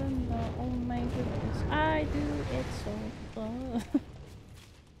 I'm gonna, oh my goodness. I do it so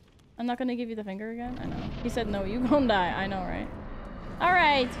I'm not gonna give you the finger again? I know. He said no, you gon' die. I know, right?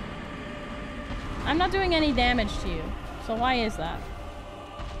 Alright. I'm not doing any damage to you. So why is that?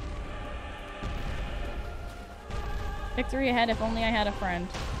 Victory ahead if only I had a friend.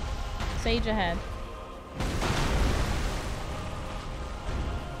 Sage ahead.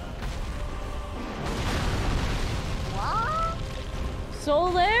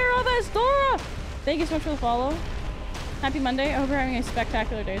 Solera Vestora! Thank you so much for the follow. Happy Monday. I hope you're having a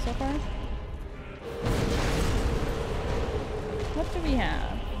spectacular day so far. What do we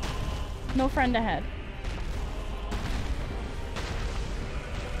have? No friend ahead.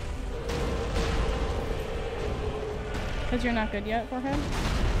 Because you're not good yet, forehead?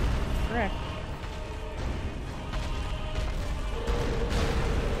 Correct.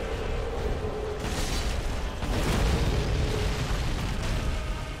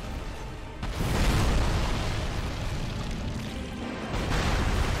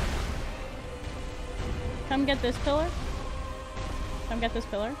 Come get this pillar. Come get this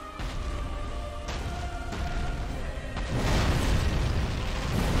pillar.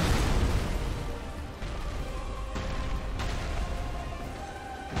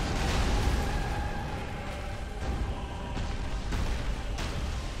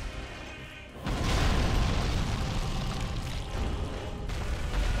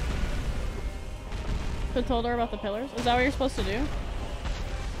 So told her about the pillars. Is that what you're supposed to do?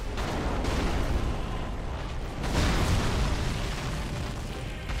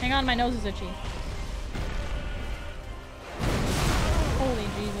 Hang on, my nose is itchy. Holy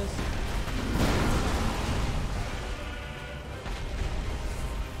Jesus.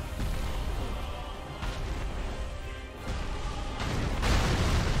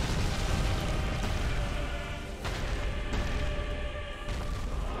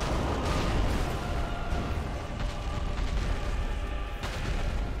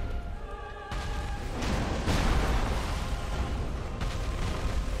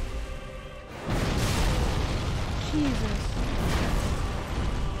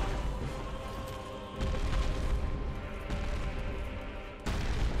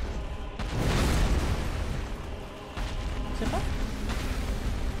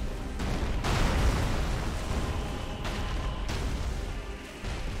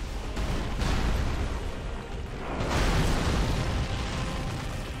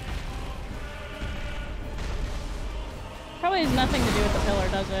 Probably has nothing to do with the pillar,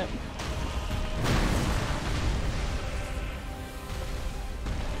 does it?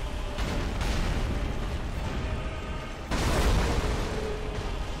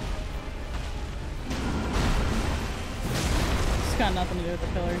 It's got nothing to do with the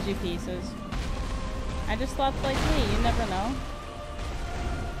pillars, you pieces. I just thought, like, hey, you never know.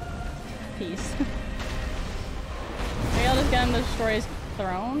 Peace. Maybe I'll just get him to destroy his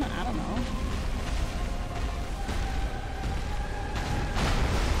throne? I don't know.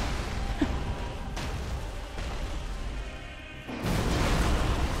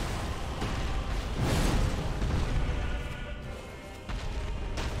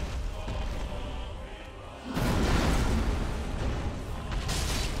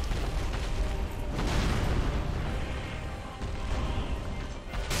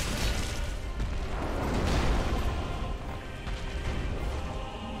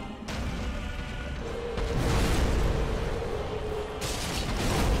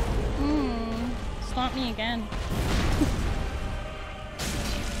 not me again.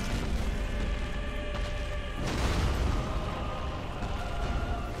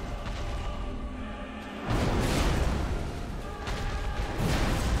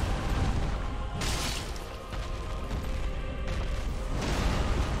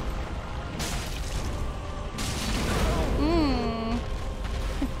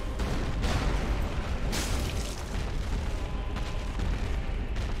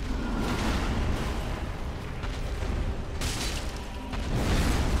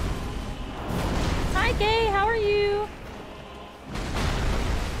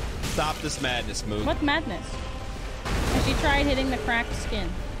 This madness, Moog. What madness? Has she tried hitting the cracked skin?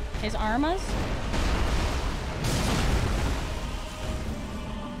 His armas?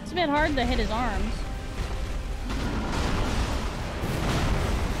 It's a bit hard to hit his arms.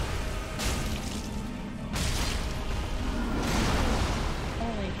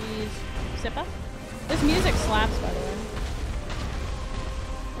 Holy jeez. Sippa? This music slaps, by the way.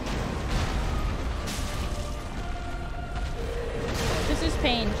 This is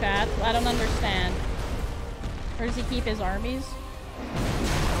pain, chat. I don't understand. Where does he keep his armies?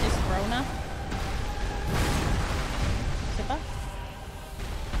 His Throna? Sippa?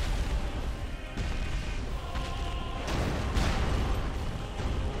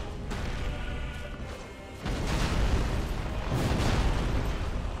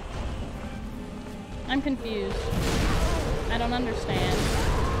 I'm confused. I don't understand.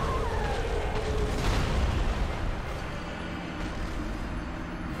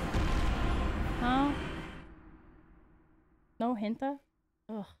 Huh? No Hinta?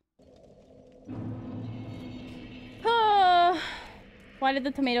 Ugh. Why did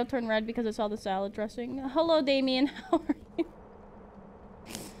the tomato turn red? Because it saw the salad dressing. Hello, Damien. How are you?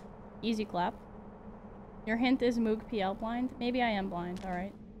 Easy clap. Your hint is Moog PL blind? Maybe I am blind.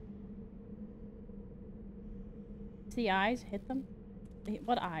 Alright. See eyes? Hit them?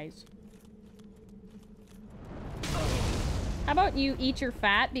 What eyes? How about you eat your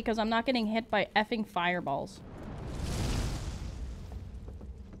fat because I'm not getting hit by effing fireballs.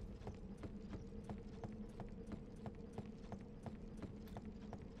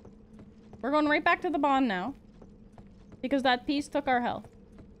 We're going right back to the bond now. Because that piece took our health.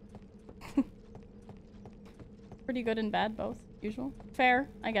 Pretty good and bad both. Usual. Fair.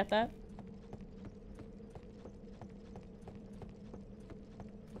 I get that.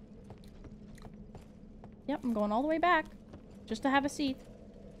 Yep, I'm going all the way back. Just to have a seat.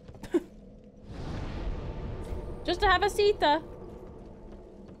 Just to have a seat.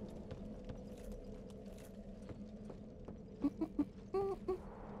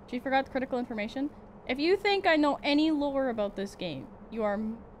 She forgot critical information. If you think I know any lore about this game, you are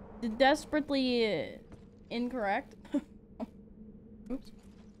desperately incorrect. Oops.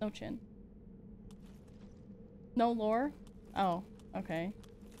 No chin. No lore? Oh, okay.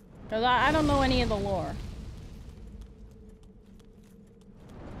 Because I don't know any of the lore.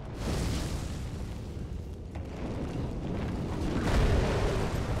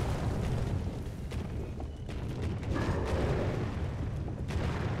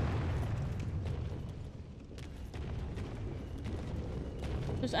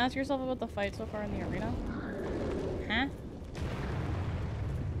 Just ask yourself about the fight so far in the arena. Huh?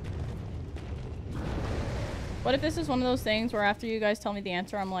 What if this is one of those things where after you guys tell me the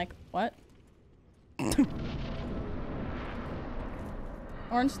answer, I'm like, what?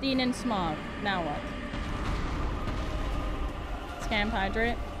 Ornstein and Smog. Now what? Scam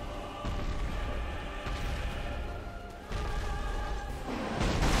hydrate.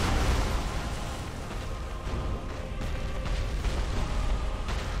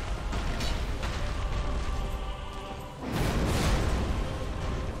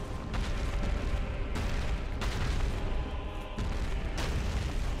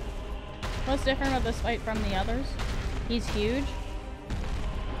 What's different about this fight from the others? He's huge.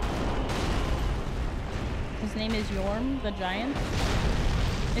 His name is Yhorm the Giant.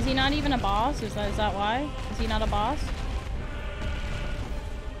 Is he not even a boss? Is that why? Is he not a boss?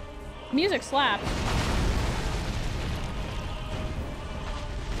 Music slaps.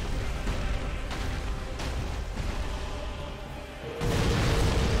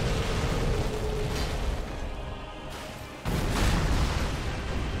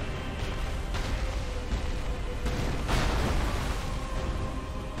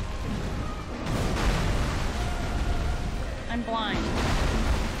 I'm blind. Is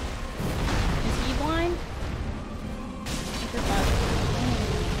he blind? Look your butt.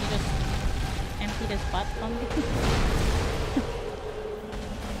 He just emptied his butt on me.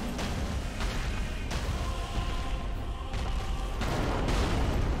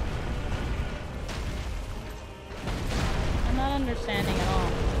 understanding at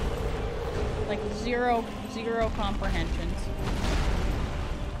all. Like zero comprehensions.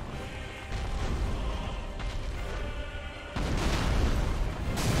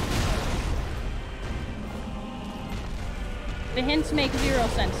 The hints make 0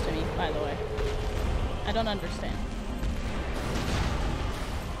 sense to me, by the way. I don't understand.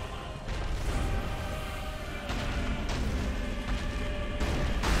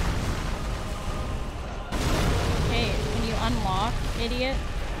 Hey, can you unlock, idiot?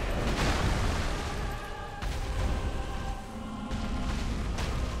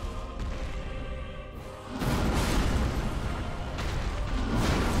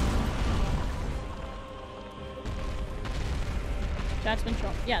 That's been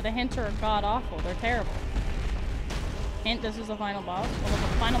shown. Yeah, the hints are god-awful. They're terrible. Hint, this is the final boss. Well,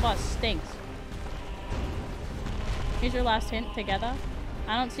 the final boss stinks. Here's your last hint together.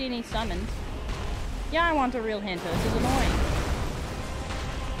 I don't see any summons. Yeah, I want a real hint. This is annoying.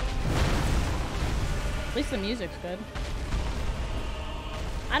 At least the music's good.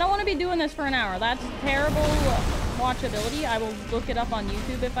 I don't want to be doing this for an hour. That's terrible watchability. I will look it up on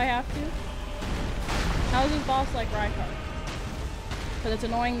YouTube if I have to. How is this boss like Rykard? Because it's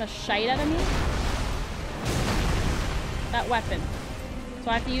annoying the shite out of me. That weapon. So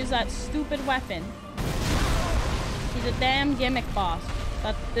I have to use that stupid weapon. He's a damn gimmick boss.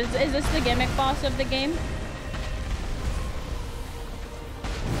 Is this the gimmick boss of the game?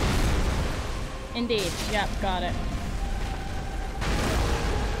 Indeed. Yep, got it.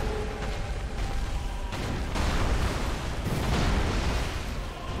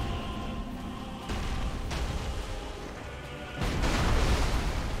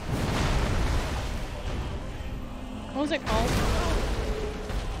 What was it called?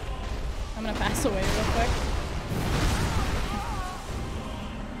 I'm gonna pass away real quick.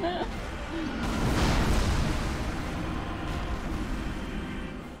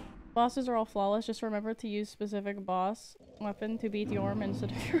 Bosses are all flawless. Just remember to use specific boss weapon to beat Yhorm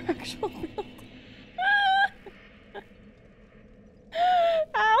instead of your actual build.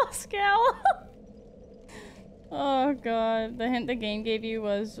 Ow, scale! Oh god. The hint the game gave you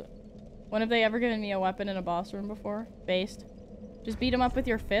was... When have they ever given me a weapon in a boss room before? Based. Just beat him up with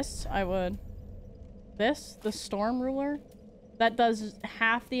your fists? I would. This? The Storm Ruler? That does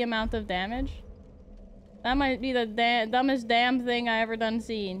half the amount of damage? That might be the dumbest damn thing I ever done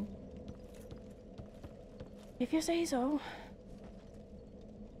seen. If you say so.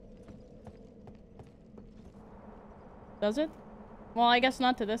 Does it? Well, I guess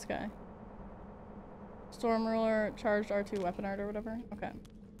not to this guy. Storm Ruler charged R2 weapon art or whatever? Okay.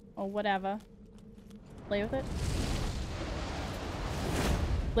 Oh, whatever. Play with it.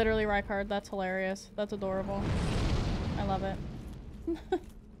 Literally Rykard. That's hilarious. That's adorable. I love it.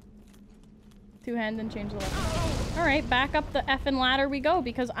 Two-hand and change the weapon. Alright, back up the effing ladder we go,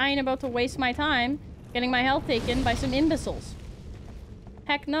 because I ain't about to waste my time getting my health taken by some imbeciles.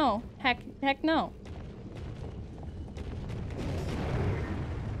 Heck no. Heck no.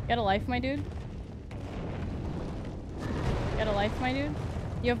 Get a life, my dude. Get a life, my dude.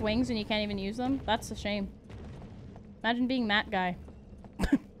 You have wings and you can't even use them? That's a shame. Imagine being that guy.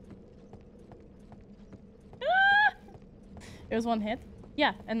 It was one hit?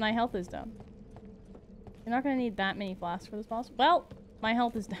 Yeah, and my health is down. You're not gonna need that many flasks for this boss. Well, my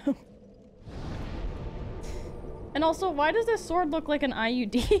health is down. And also, why does this sword look like an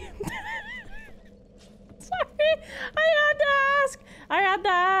IUD? Sorry, I had to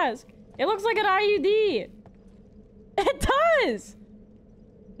ask. It looks like an IUD. It does.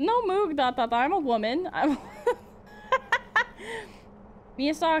 No Moog ... I'm a woman. I'm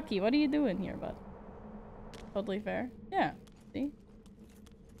Miyazaki, what are you doing here, bud? Totally fair. Yeah. See?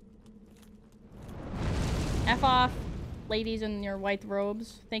 F off, ladies in your white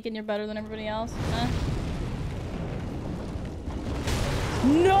robes, thinking you're better than everybody else. Huh?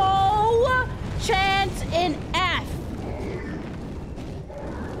 No chance in F.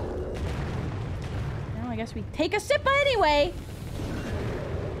 Now I guess we take a sip anyway.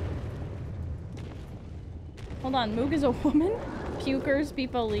 Hold on, Moog is a woman? Pukers,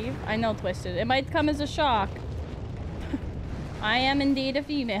 people leave. I know, Twisted. It might come as a shock. I am indeed a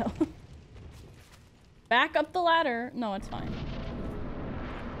female. Back up the ladder. No, it's fine.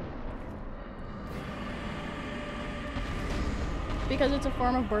 Because it's a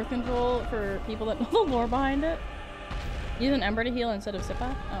form of birth control for people that know the lore behind it. Use an ember to heal instead of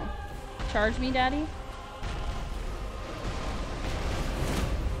Sippa? Oh. Charge me, daddy?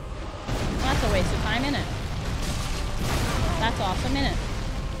 That's a waste of time, innit? That's awesome, innit?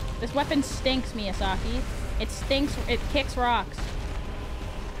 This weapon stinks, Miyazaki. It stinks. It kicks rocks.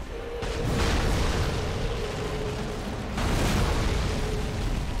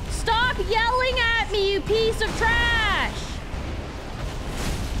 piece of trash!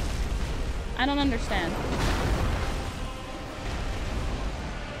 I don't understand.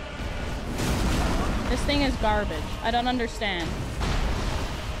 This thing is garbage. I don't understand.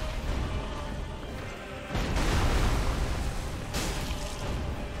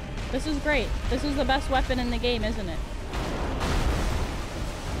 This is great. This is the best weapon in the game, isn't it?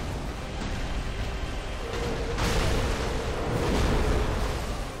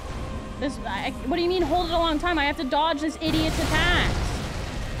 What do you mean hold it a long time? I have to dodge this idiot's attacks.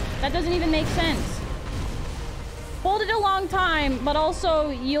 That doesn't even make sense. Hold it a long time, but also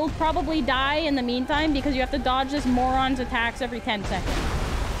you'll probably die in the meantime because you have to dodge this moron's attacks every 10 seconds.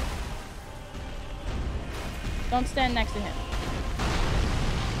 Don't stand next to him.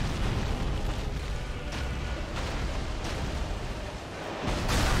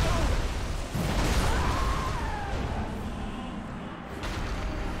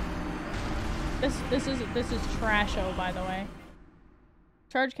 This is trasho, by the way.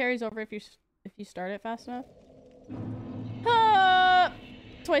 Charge carries over if you start it fast enough.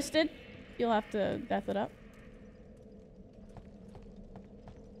 Twisted. You'll have to death it up.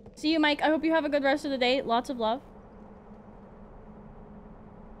 See you, Mike. I hope you have a good rest of the day. Lots of love.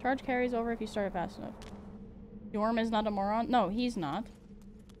 Charge carries over if you start it fast enough. Yhorm is not a moron. No, he's not.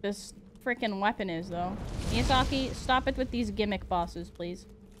 This freaking weapon is, though. Miyazaki, stop it with these gimmick bosses, please.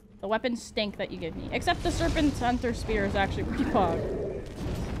 The weapons stink that you give me. Except the Serpent Hunter Spear is actually pretty pog.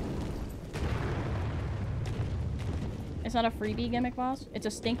 It's not a freebie gimmick boss. It's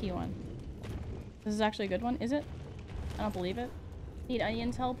a stinky one. This is actually a good one. Is it? I don't believe it. Need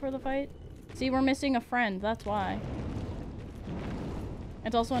Ion's help for the fight? See, we're missing a friend. That's why.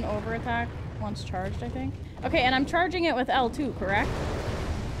 It's also an over attack once charged, I think. Okay, and I'm charging it with L2, correct?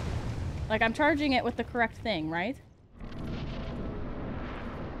 Like, I'm charging it with the correct thing, right?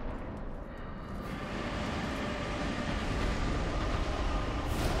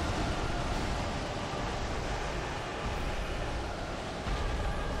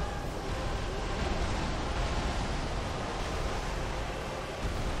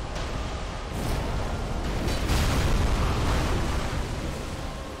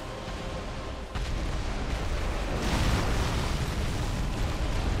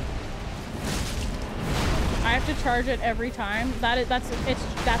 Charge it every time. That's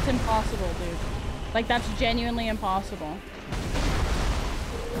impossible, dude. Like, that's genuinely impossible.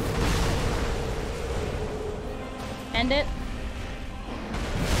 End it.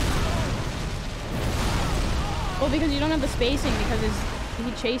 Well, because you don't have the spacing because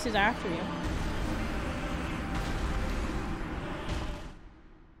he chases after you.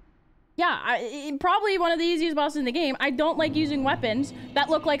 Yeah, probably one of the easiest bosses in the game. I don't like using weapons that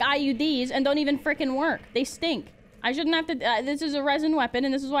look like IUDs and don't even frickin' work. They stink. I shouldn't have to... this is a resin weapon,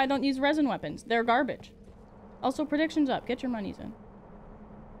 and this is why I don't use resin weapons. They're garbage. Also, predictions up. Get your monies in.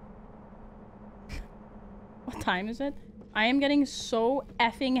 What time is it? I am getting so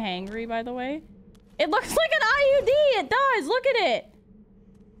effing hangry, by the way. It looks like an IUD! It does! Look at it!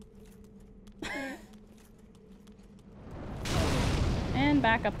 And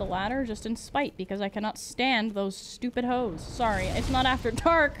back up the ladder just in spite because I cannot stand those stupid hoes. Sorry, it's not after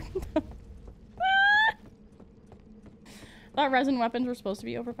dark. Thought resin weapons were supposed to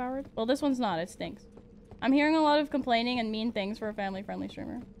be overpowered. Well, this one's not. It stinks. I'm hearing a lot of complaining and mean things for a family-friendly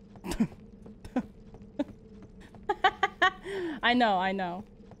streamer. I know.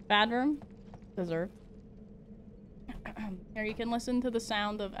 Bad room? Deserved. Here, you can listen to the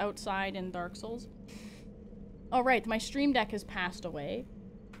sound of outside in Dark Souls. Oh, right, my stream deck has passed away.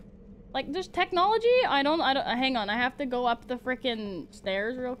 Like, there's technology? I don't, hang on, I have to go up the frickin'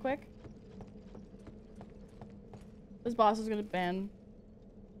 stairs real quick. This boss is gonna ban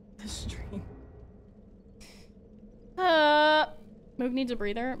the stream. Moog needs a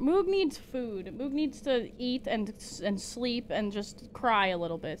breather. Moog needs food. Moog needs to eat and sleep and just cry a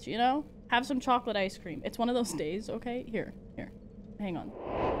little bit, you know? Have some chocolate ice cream. It's one of those days, okay? Here. Hang on.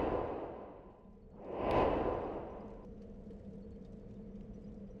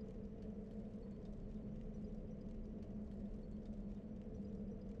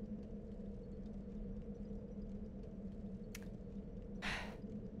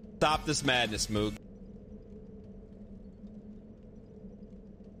 Stop this madness, Moog.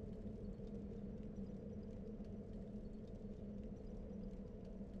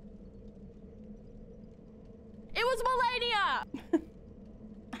 It was Melania!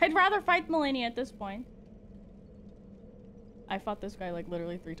 I'd rather fight Melania at this point. I fought this guy like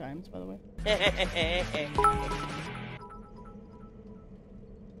literally 3 times, by the way.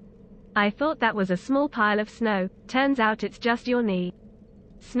 I thought that was a small pile of snow. Turns out it's just your knee.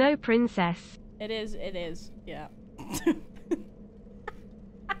 Snow princess. It is, yeah.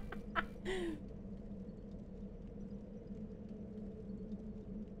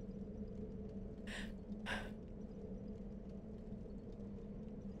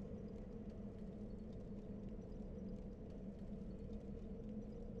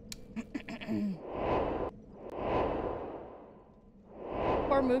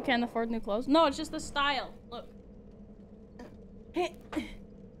 Poor Moog can't afford new clothes. No, it's just the style. Look.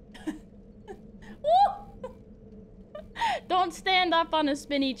 Don't stand up on a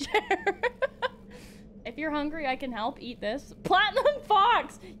spinny chair. If you're hungry, I can help. Eat this. Platinum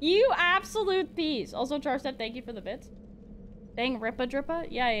Fox! You absolute piece. Also, Charstep, thank you for the bits. Dang, Rippa Drippa?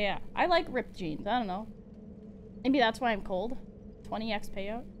 Yeah. I like ripped jeans. I don't know. Maybe that's why I'm cold. 20x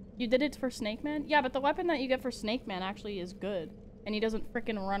payout. You did it for Snake Man? Yeah, but the weapon that you get for Snake Man actually is good. And he doesn't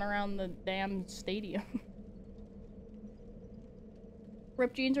frickin' run around the damn stadium.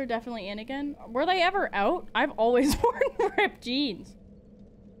 Ripped jeans are definitely in again. Were they ever out? I've always worn ripped jeans.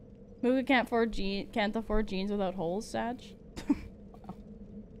 Mooga can't afford jeans without holes, Sag. Wow.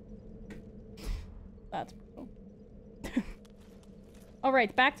 That's brutal.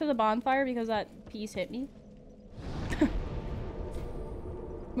 Alright, back to the bonfire because that piece hit me.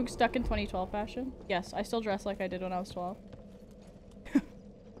 Moog stuck in 2012 fashion? Yes, I still dress like I did when I was 12.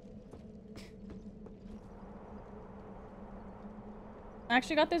 I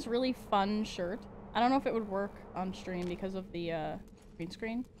actually got this really fun shirt. I don't know if it would work on stream because of the green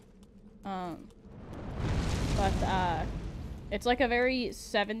screen. It's like a very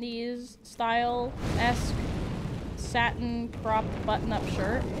 70s style-esque satin cropped button-up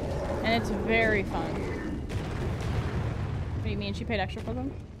shirt. And it's very fun. What do you mean? She paid extra for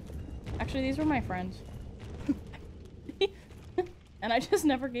them? Actually, these were my friends. And I just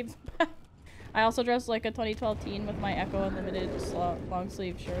never gave them back. I also dressed like a 2012 teen with my Echo Unlimited long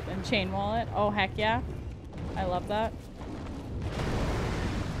sleeve shirt and chain wallet. Oh, heck yeah. I love that.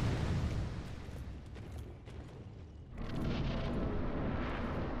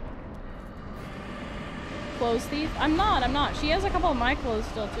 Clothes thief? I'm not. She has a couple of my clothes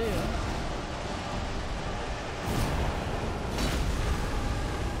still, too.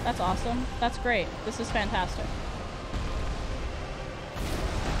 That's awesome. That's great. This is fantastic.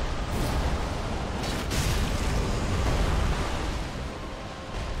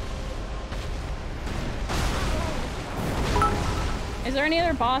 Is there any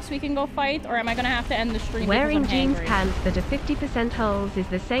other boss we can go fight, or am I gonna have to end the stream Wearing because I'm jeans hangry? pants that are 50% holes is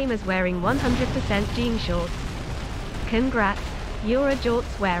the same as wearing 100% jean shorts. Congrats, you're a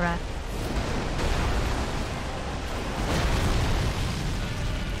jorts wearer.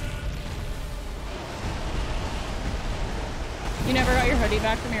 You never got your hoodie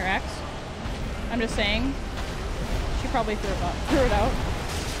back from your ex? I'm just saying. She probably threw it out.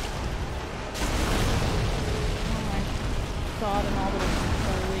 God and all the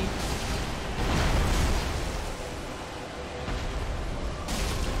holy.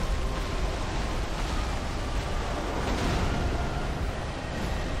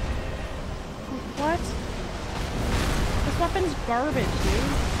 What? This weapon's garbage,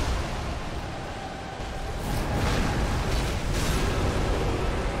 dude.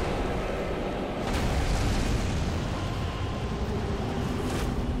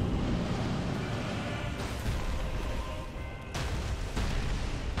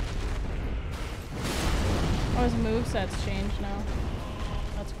 Oh, his moveset's changed now.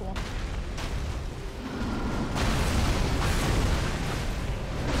 That's cool.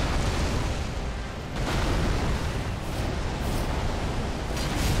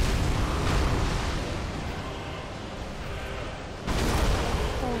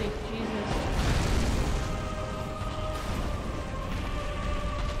 Holy Jesus.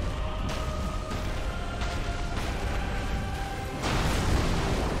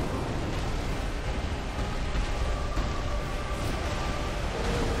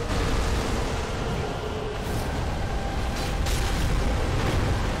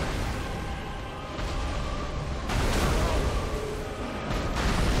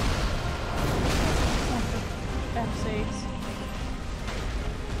 F6.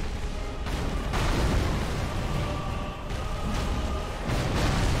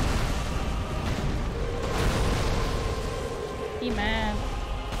 Be mad.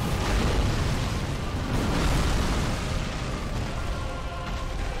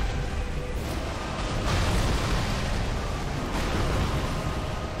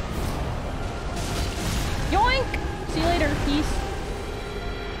 Yoink! See you later, peace.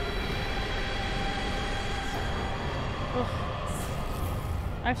 Ugh.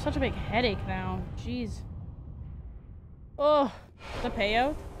 I have such a big headache now. Jeez. Oh, the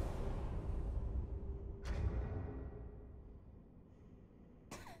payout?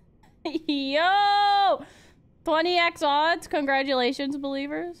 Yo! 20x odds. Congratulations,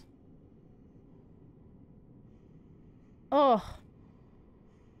 believers. Oh.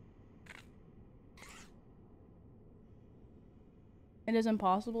 It is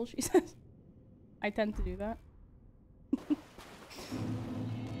impossible, she says. I tend to do that.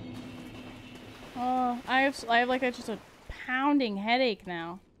 Oh, I have like just a pounding headache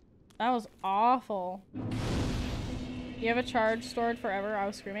now. That was awful. You have a charge stored forever? I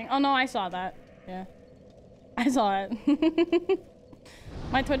was screaming. Oh no, I saw that. Yeah. I saw it.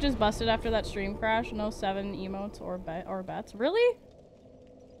 My Twitch is busted after that stream crash. No 7 emotes or bets. Really?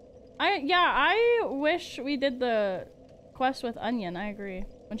 I wish we did the quest with Onion. I agree.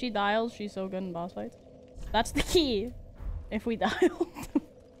 When she dials, she's so good in boss fights. That's the key. If we dial.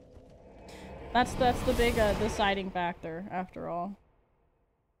 That's the big deciding factor after all.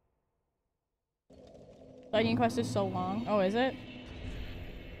 The Onion quest is so long. Oh, is it?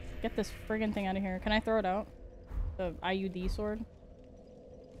 Get this friggin' thing out of here. Can I throw it out? The IUD sword?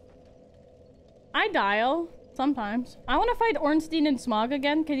 I dial. Sometimes. I want to fight Ornstein and Smog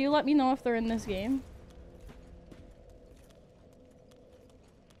again. Can you let me know if they're in this game?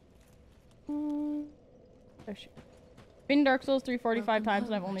 There she is. Been Dark Souls 345 times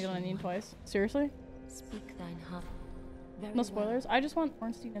and I've only done Onion twice. Seriously? Speak thine heart. Very No spoilers? well. I just want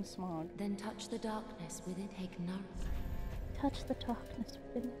Ornstein and Smog. Then touch the darkness within Hecktown. Touch the darkness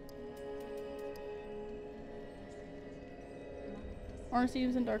within. Ornstein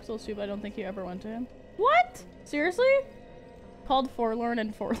was in Dark Souls 2, but I don't think you ever went to him. What? Seriously? Called Forlorn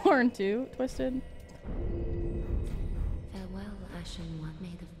and Forlorn 2? Twisted? Farewell, Ashen One. May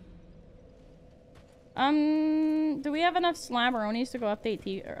the Do we have enough Slabberonis to go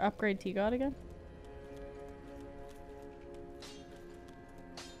upgrade T-God again?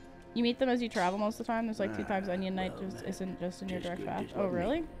 You meet them as you travel most of the time. There's like 2 times Onion Night just isn't just in your direct path. Oh,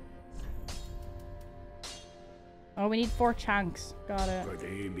 really? Oh, we need 4 chunks. Got it.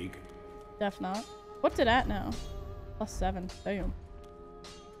 Def not. What's it at now? +7. Damn.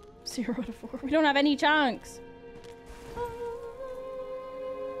 0 to 4. We don't have any chunks.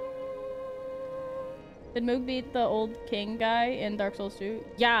 Did Moog beat the old king guy in Dark Souls 2?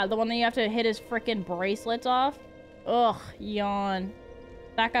 Yeah, the one that you have to hit his frickin' bracelets off. Ugh, yawn.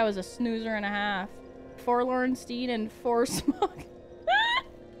 That guy was a snoozer and a half. Forlorn Steed and 4 Smog.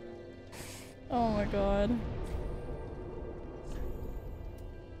 Oh my god.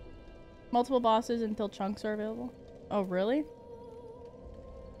 Multiple bosses until chunks are available. Oh, really?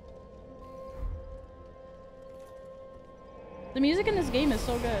 The music in this game is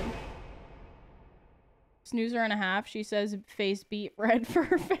so good. Snoozer and a half. She says face beat red for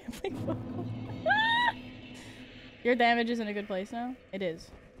her family photo. Your damage is in a good place now? It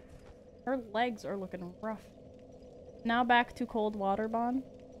is. Her legs are looking rough. Now back to cold water bond.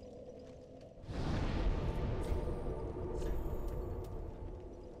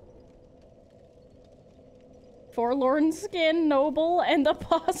 Forlorn skin, noble, and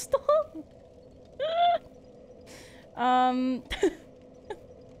apostle.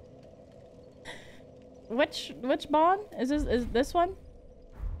 Which bond? Is this one?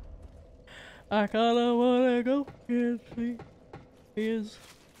 I kinda wanna go get his.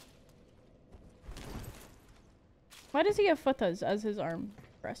 Why does he have futtas as his arm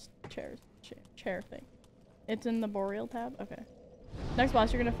rest chair thing? It's in the Boreal tab? Okay. Next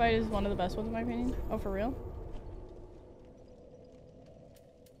boss you're gonna fight is one of the best ones in my opinion. Oh, for real?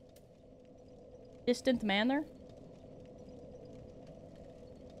 Distant Manor?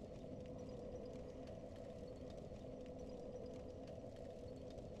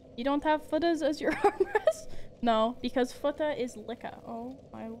 You don't have futtas as your armrest? No, because futta is licka. Oh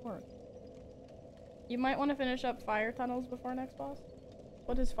my lord. You might want to finish up fire tunnels before next boss.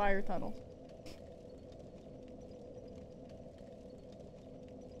 What is fire tunnels?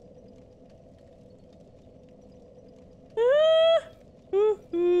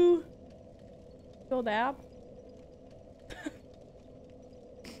 Go dab.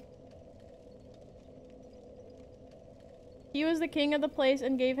 He was the king of the place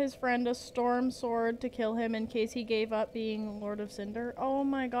and gave his friend a storm sword to kill him in case he gave up being Lord of Cinder. Oh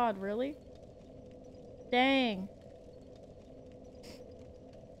my god, really? Dang.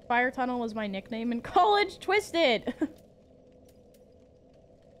 Fire Tunnel was my nickname in college. Twisted!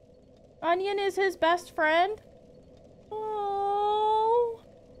 Onion is his best friend? Oh.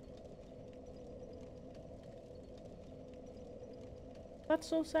 That's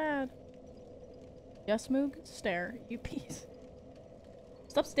so sad. Yes, Moog? Stare, you piece.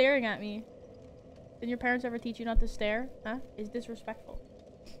 Stop staring at me. Did your parents ever teach you not to stare? Huh? It's disrespectful.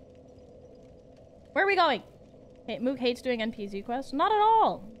 Where are we going? Hey, Moog hates doing NPC quests? Not at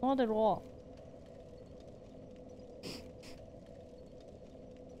all! Not at all.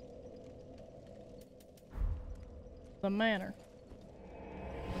 The manor.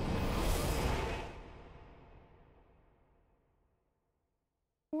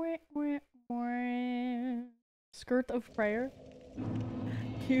 Skirt of prayer.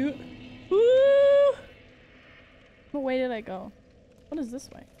 Cute. Woo! What way did I go? What is this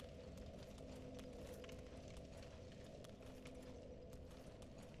way?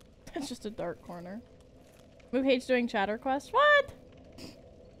 It's just a dark corner. Moog hates doing chatter quests. What?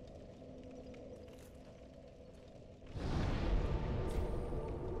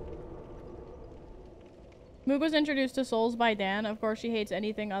 Moog was introduced to Souls by Dan. Of course, she hates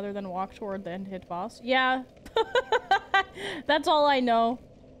anything other than walk toward the end hit boss. Yeah. That's all I know.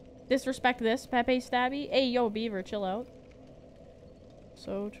 Disrespect this, Pepe Stabby. Hey, yo, Beaver, chill out.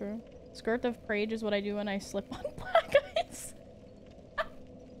 So true. Skirt of Prage is what I do when I slip on black ice.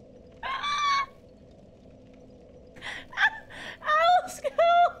 Let's go!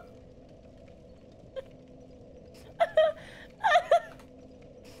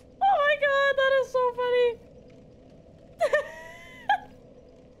 Oh my god, that is so funny.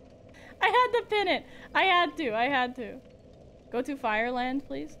 I had to pin it. I had to. Go to Fireland,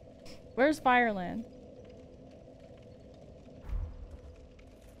 please. Where's Fireland?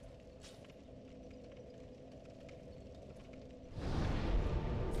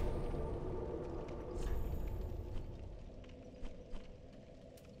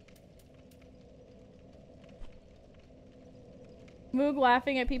 Moog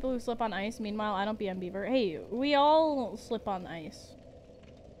laughing at people who slip on ice. Meanwhile, I don't BM Beaver. Hey, we all slip on ice.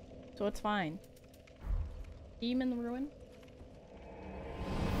 So it's fine. Demon Ruin?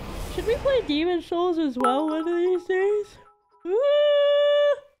 Should we play Demon Souls as well one of these days? Woo!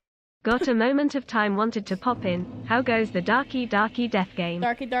 Got a moment of time, wanted to pop in. How goes the Darky Death game?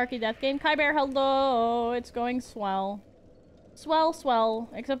 Darky Death game. Kai Bear, hello! It's going swell. Swell.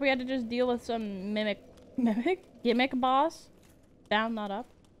 Except we had to just deal with some gimmick boss. Down, not up.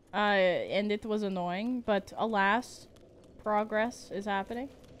 And it was annoying, but alas, progress is happening.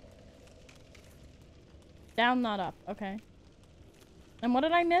 Down, not up. Okay. And what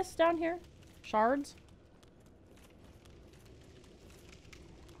did I miss down here? Shards?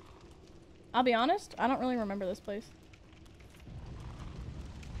 I'll be honest, I don't really remember this place.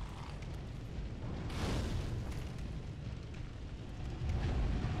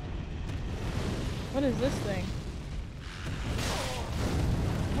 What is this thing?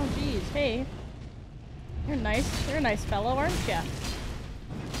 Oh jeez, hey. You're nice. You're a nice fellow, aren't ya?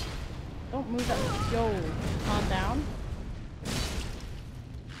 Don't move that. Yo, calm down.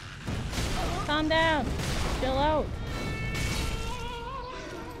 Calm down. Chill out.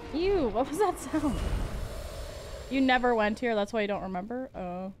 Ew, what was that sound? You never went here, that's why you don't remember?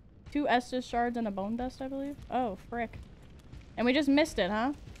 Oh. 2 Estus shards and a bone dust, I believe? Oh, frick. And we just missed it,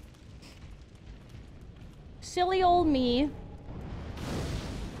 huh? Silly old me.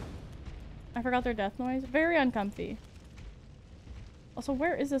 I forgot their death noise. Very uncomfy. Also,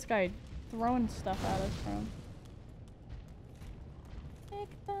 where is this guy throwing stuff at us from?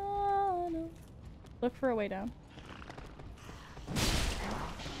 Look for a way down.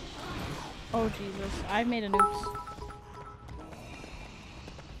 Oh Jesus, I've made an oops.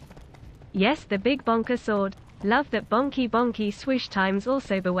 Yes, the big bonker sword. Love that bonky swish times,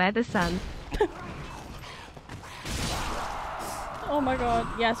 also beware the sun. Oh my god,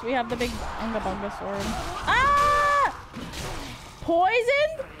 yes, we have the big bunga sword. Ah!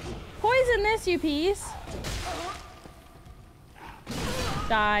 Poisoned? Poison this, you piece.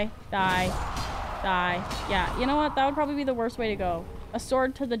 Die. Yeah, you know what? That would probably be the worst way to go. A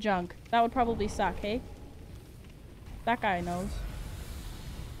sword to the junk. That would probably suck, hey? That guy knows.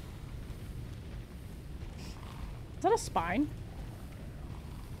 Is that a spine?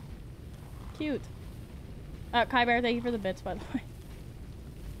 Cute. Kai Bear, thank you for the bits, by the way.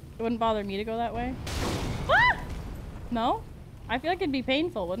 It wouldn't bother me to go that way. Ah! No? I feel like it'd be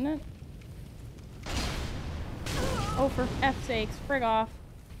painful, wouldn't it? Oh, for F's sakes. Frig off.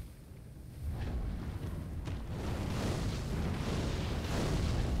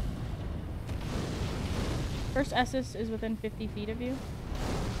 First Essus is within 50 feet of you.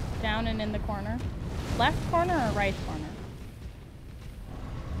 Down and in the corner. Left corner or right corner?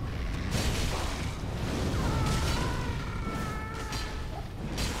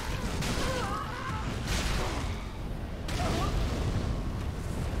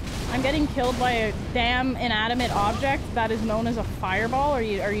 I'm getting killed by a damn inanimate object that is known as a fireball. Are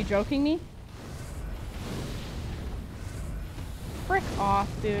you joking me? Frick off,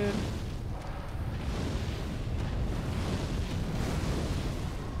 dude.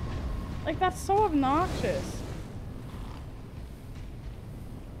 Like, that's so obnoxious.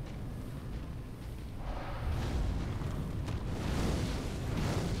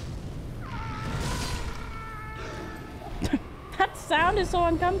 That sound is so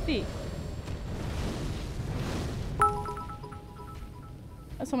uncomfy.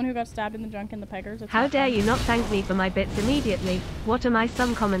 As someone who got stabbed in the junk in the peggers. How dare you not thank me for my bits immediately? What am I,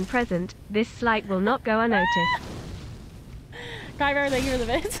 some common present? This slight will not go unnoticed. Kyber, thank you for the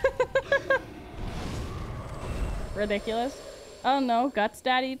bits. Ridiculous. Oh no, Guts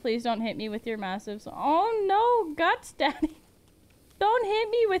Daddy, please don't hit me with your massive sword. Oh no, Guts Daddy. Don't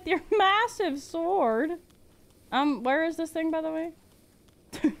hit me with your massive sword. Where is this thing, by the way?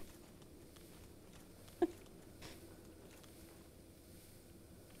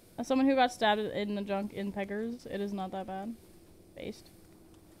 As someone who got stabbed in the junk in peggers, it is not that bad. Based.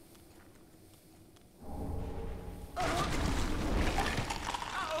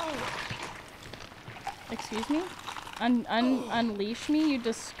 Excuse me? Unleash me, you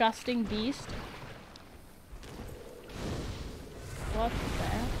disgusting beast. What the?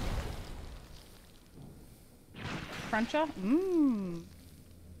 Cruncha? Mmm.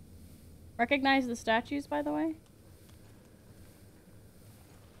 Recognize the statues, by the way?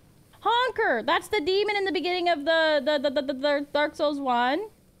 Honker! That's the demon in the beginning of the Dark Souls 1.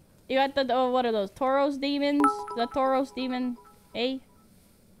 You got the, oh, what are those? Tauros demons? The Tauros demon? Eh?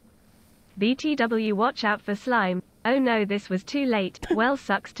 BTW, watch out for slime. Oh no, this was too late. Well,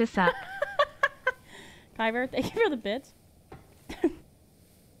 sucks to suck. Kyber, thank you for the bits. Do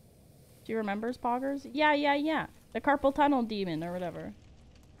you remember Poggers? Yeah. The carpal tunnel demon or whatever.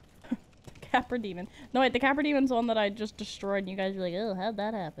 The Capra demon. No, wait, the Capra demon's the one that I just destroyed and you guys were like, oh, how'd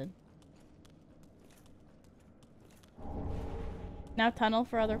that happen? Now tunnel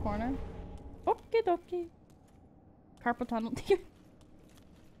for other corner. Okie dokie. Carpal tunnel demon.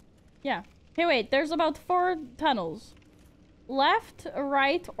 Yeah. Hey, wait, there's about 4 tunnels. Left,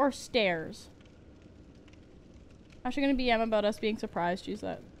 right, or stairs? How's she gonna be about us being surprised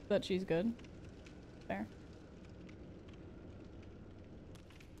that she's good? Fair.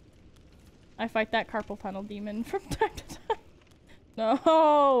 I fight that carpal tunnel demon from time to time.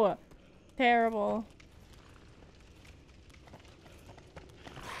 No! Terrible.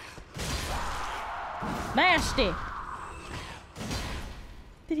 Nasty!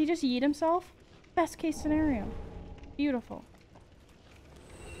 Did he just yeet himself? Best case scenario. Beautiful.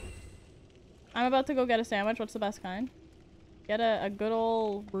 I'm about to go get a sandwich. What's the best kind? Get a good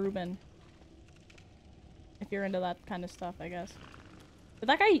old Reuben. If you're into that kind of stuff, I guess. Did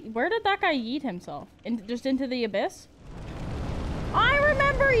that guy, where did that guy yeet himself? Just into the abyss? I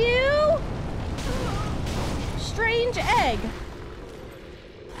remember you! Strange egg.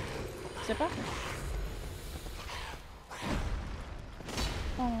 Zip up.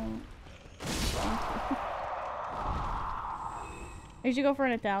 Oh. Did you go for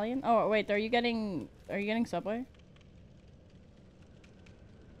an Italian? Oh wait, are you getting Subway?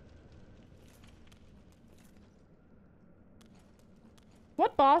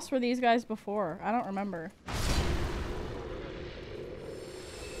 What boss were these guys before? I don't remember.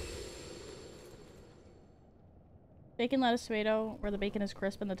 Bacon, lettuce, tomato, where the bacon is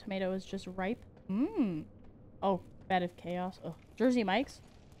crisp and the tomato is just ripe. Mmm. Oh, bed of chaos. Oh, Jersey Mike's.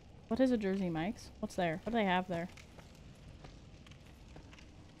 What is a Jersey Mike's? What's there? What do they have there?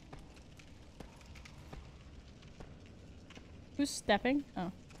 Who's stepping?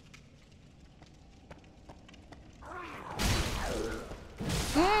 Oh.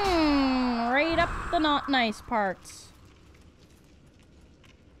 Mmm. Right up the not nice parts.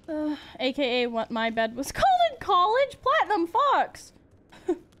 AKA what my bed was called in college? Platinum Fox!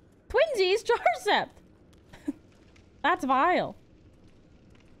 Twinsies Jarcept! That's vile.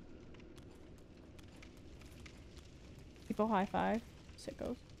 People high five.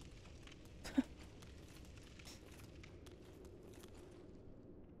 Sickos.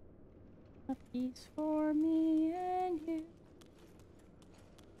 A piece for me and you.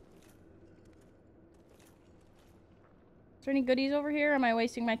 Is there any goodies over here? Or am I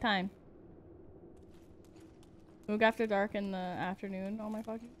wasting my time? Moog after dark in the afternoon. Oh my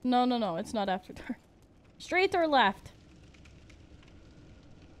fucking. No, it's not after dark. Straight or left?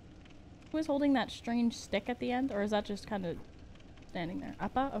 Who is holding that strange stick at the end? Or is that just kind of standing there?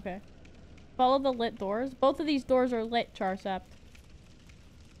 Appa? Okay. Follow the lit doors. Both of these doors are lit, Charcept.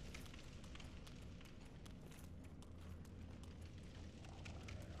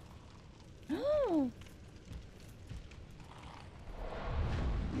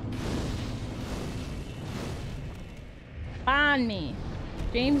 Bond me.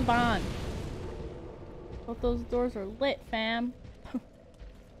 James Bond. Both those doors are lit, fam.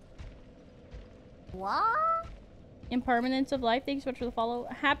 What? Impermanence of life. Thanks so much for the follow.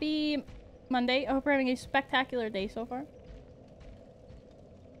 Happy Monday. I hope you're having a spectacular day so far.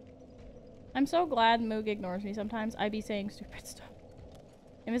 I'm so glad Moog ignores me sometimes. I be saying stupid stuff.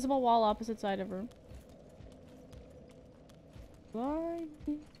 Invisible wall opposite side of room. Why?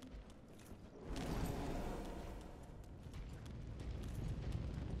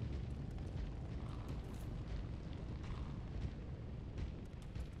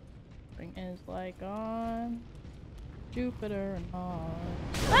 Spring is like on Jupiter and Mars.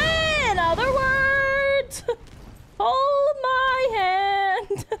 In other words, hold my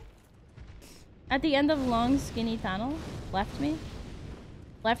hand. At the end of long, skinny tunnel, left me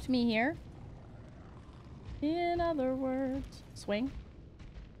here. In other words, swing.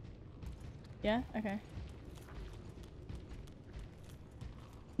 Yeah, okay.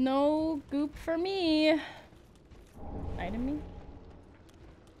 No goop for me. Item me.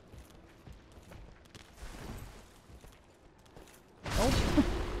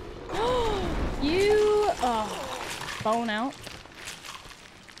 Oh. You bone out.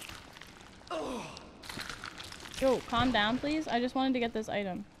 Yo, calm down, please. I just wanted to get this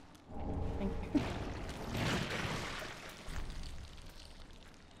item. Thank you.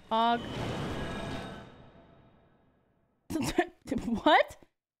 Hog. What?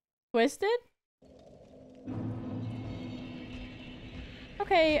 Twisted?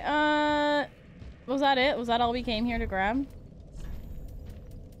 Okay, was that it? Was that all we came here to grab?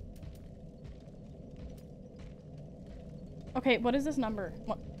 Okay, what is this number?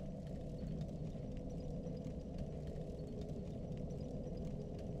 What?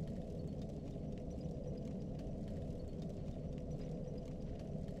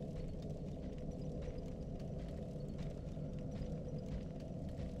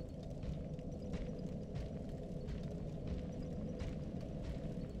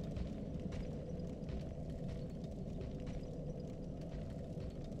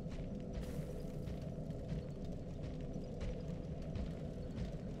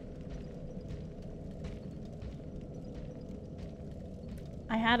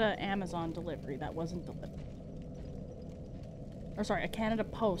 I had an Amazon delivery that wasn't delivered. Or sorry, a Canada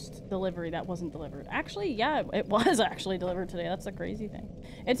Post delivery that wasn't delivered. Actually, yeah, it was actually delivered today. That's the crazy thing.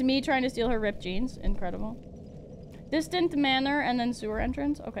 It's me trying to steal her ripped jeans. Incredible. Distant manor and then sewer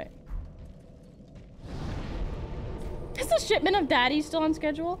entrance. Okay. Is the shipment of daddy still on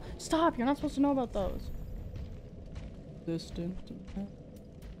schedule? Stop, you're not supposed to know about those. Distant.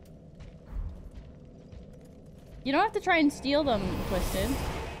 You don't have to try and steal them, Twisted.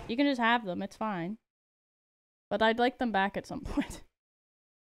 You can just have them, it's fine. But I'd like them back at some point.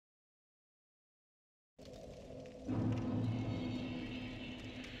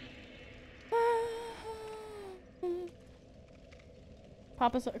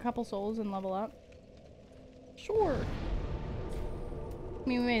 Pop us a couple souls and level up. Sure. I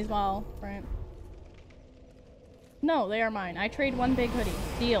mean, we may as well, right? No, they are mine. I trade one big hoodie.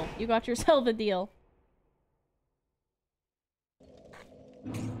 Deal. You got yourself a deal.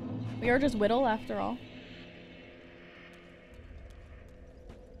 We are just whittle after all.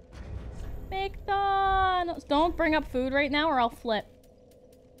 McDonald's! Don't bring up food right now or I'll flip.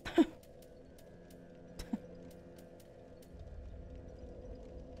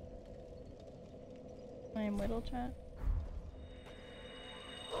 I am whittle, chat.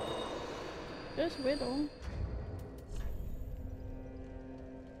 Just whittle.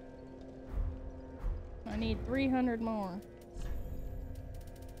 I need 300 more.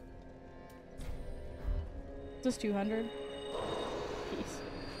 Just 200. Peace.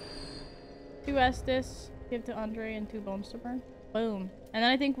 2 Estus, give to Andre, and 2 bones to burn. Boom. And then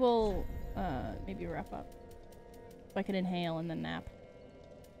I think we'll maybe wrap up. So I can inhale and then nap.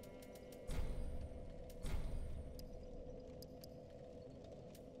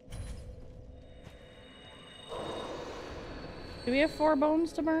 Do we have 4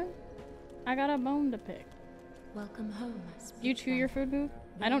 bones to burn? I got a bone to pick. Welcome home. You chew your food, Moog?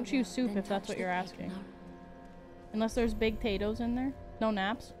 I don't chew soup if that's what you're asking. Unless there's big potatoes in there. No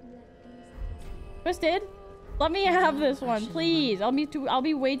naps. Twisted, let me have this one, please. I'll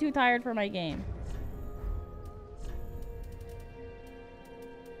be way too tired for my game.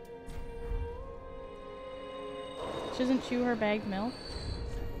 She doesn't chew her bagged milk.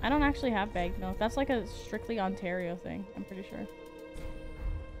 I don't actually have bagged milk. That's like a strictly Ontario thing, I'm pretty sure.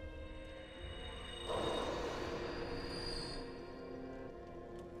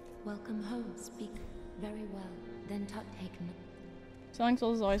 Welcome home. Speak very well. Then taken. Selling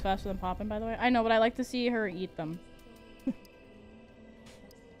souls is always faster than popping, by the way. I know, but I like to see her eat them.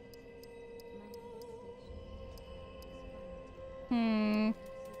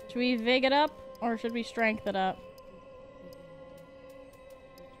 Should we vig it up? Or should we strength it up?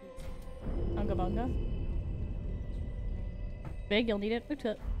 Unga bunga. Big, you'll need it.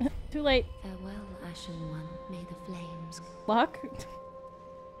 Too late. Farewell, Ashen One. May the flames. Luck.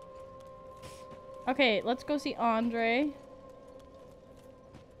 Okay, let's go see Andre.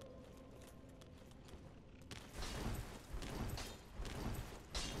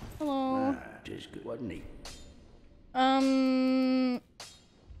 Hello. Just good, wasn't he?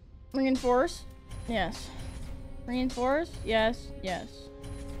 Reinforce? Yes. Reinforce? Yes, yes.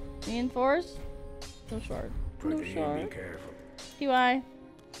 Reinforce? No shard. No shard. Be careful. TY.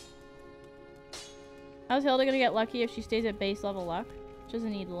 How's Hilda gonna get lucky if she stays at base level luck? She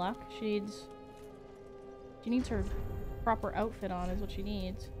doesn't need luck. She needs her proper outfit on is what she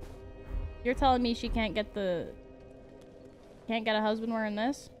needs. You're telling me she can't get a husband wearing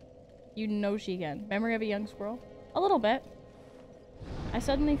this? You know she can. Memory of a young squirrel? A little bit. If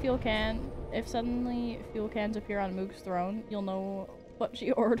suddenly fuel cans appear on Moog's throne, you'll know what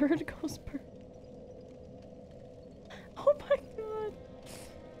she ordered. Goes per. Oh my god.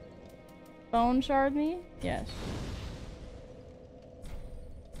 Bone shard me? Yes.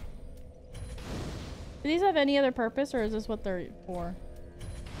 Do these have any other purpose, or is this what they're for?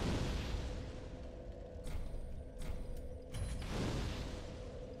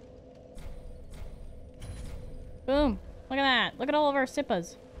 Boom. Look at that. Look at all of our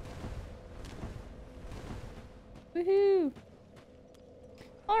sippas. Woohoo.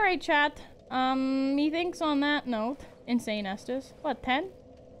 Alright, chat. Methinks on that note. Insane Estes. What, 10?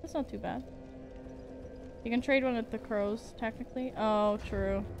 That's not too bad. You can trade one at the crows, technically. Oh,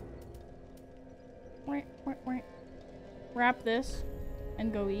 true. Wrap this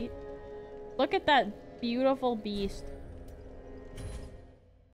and go eat. Look at that beautiful beast.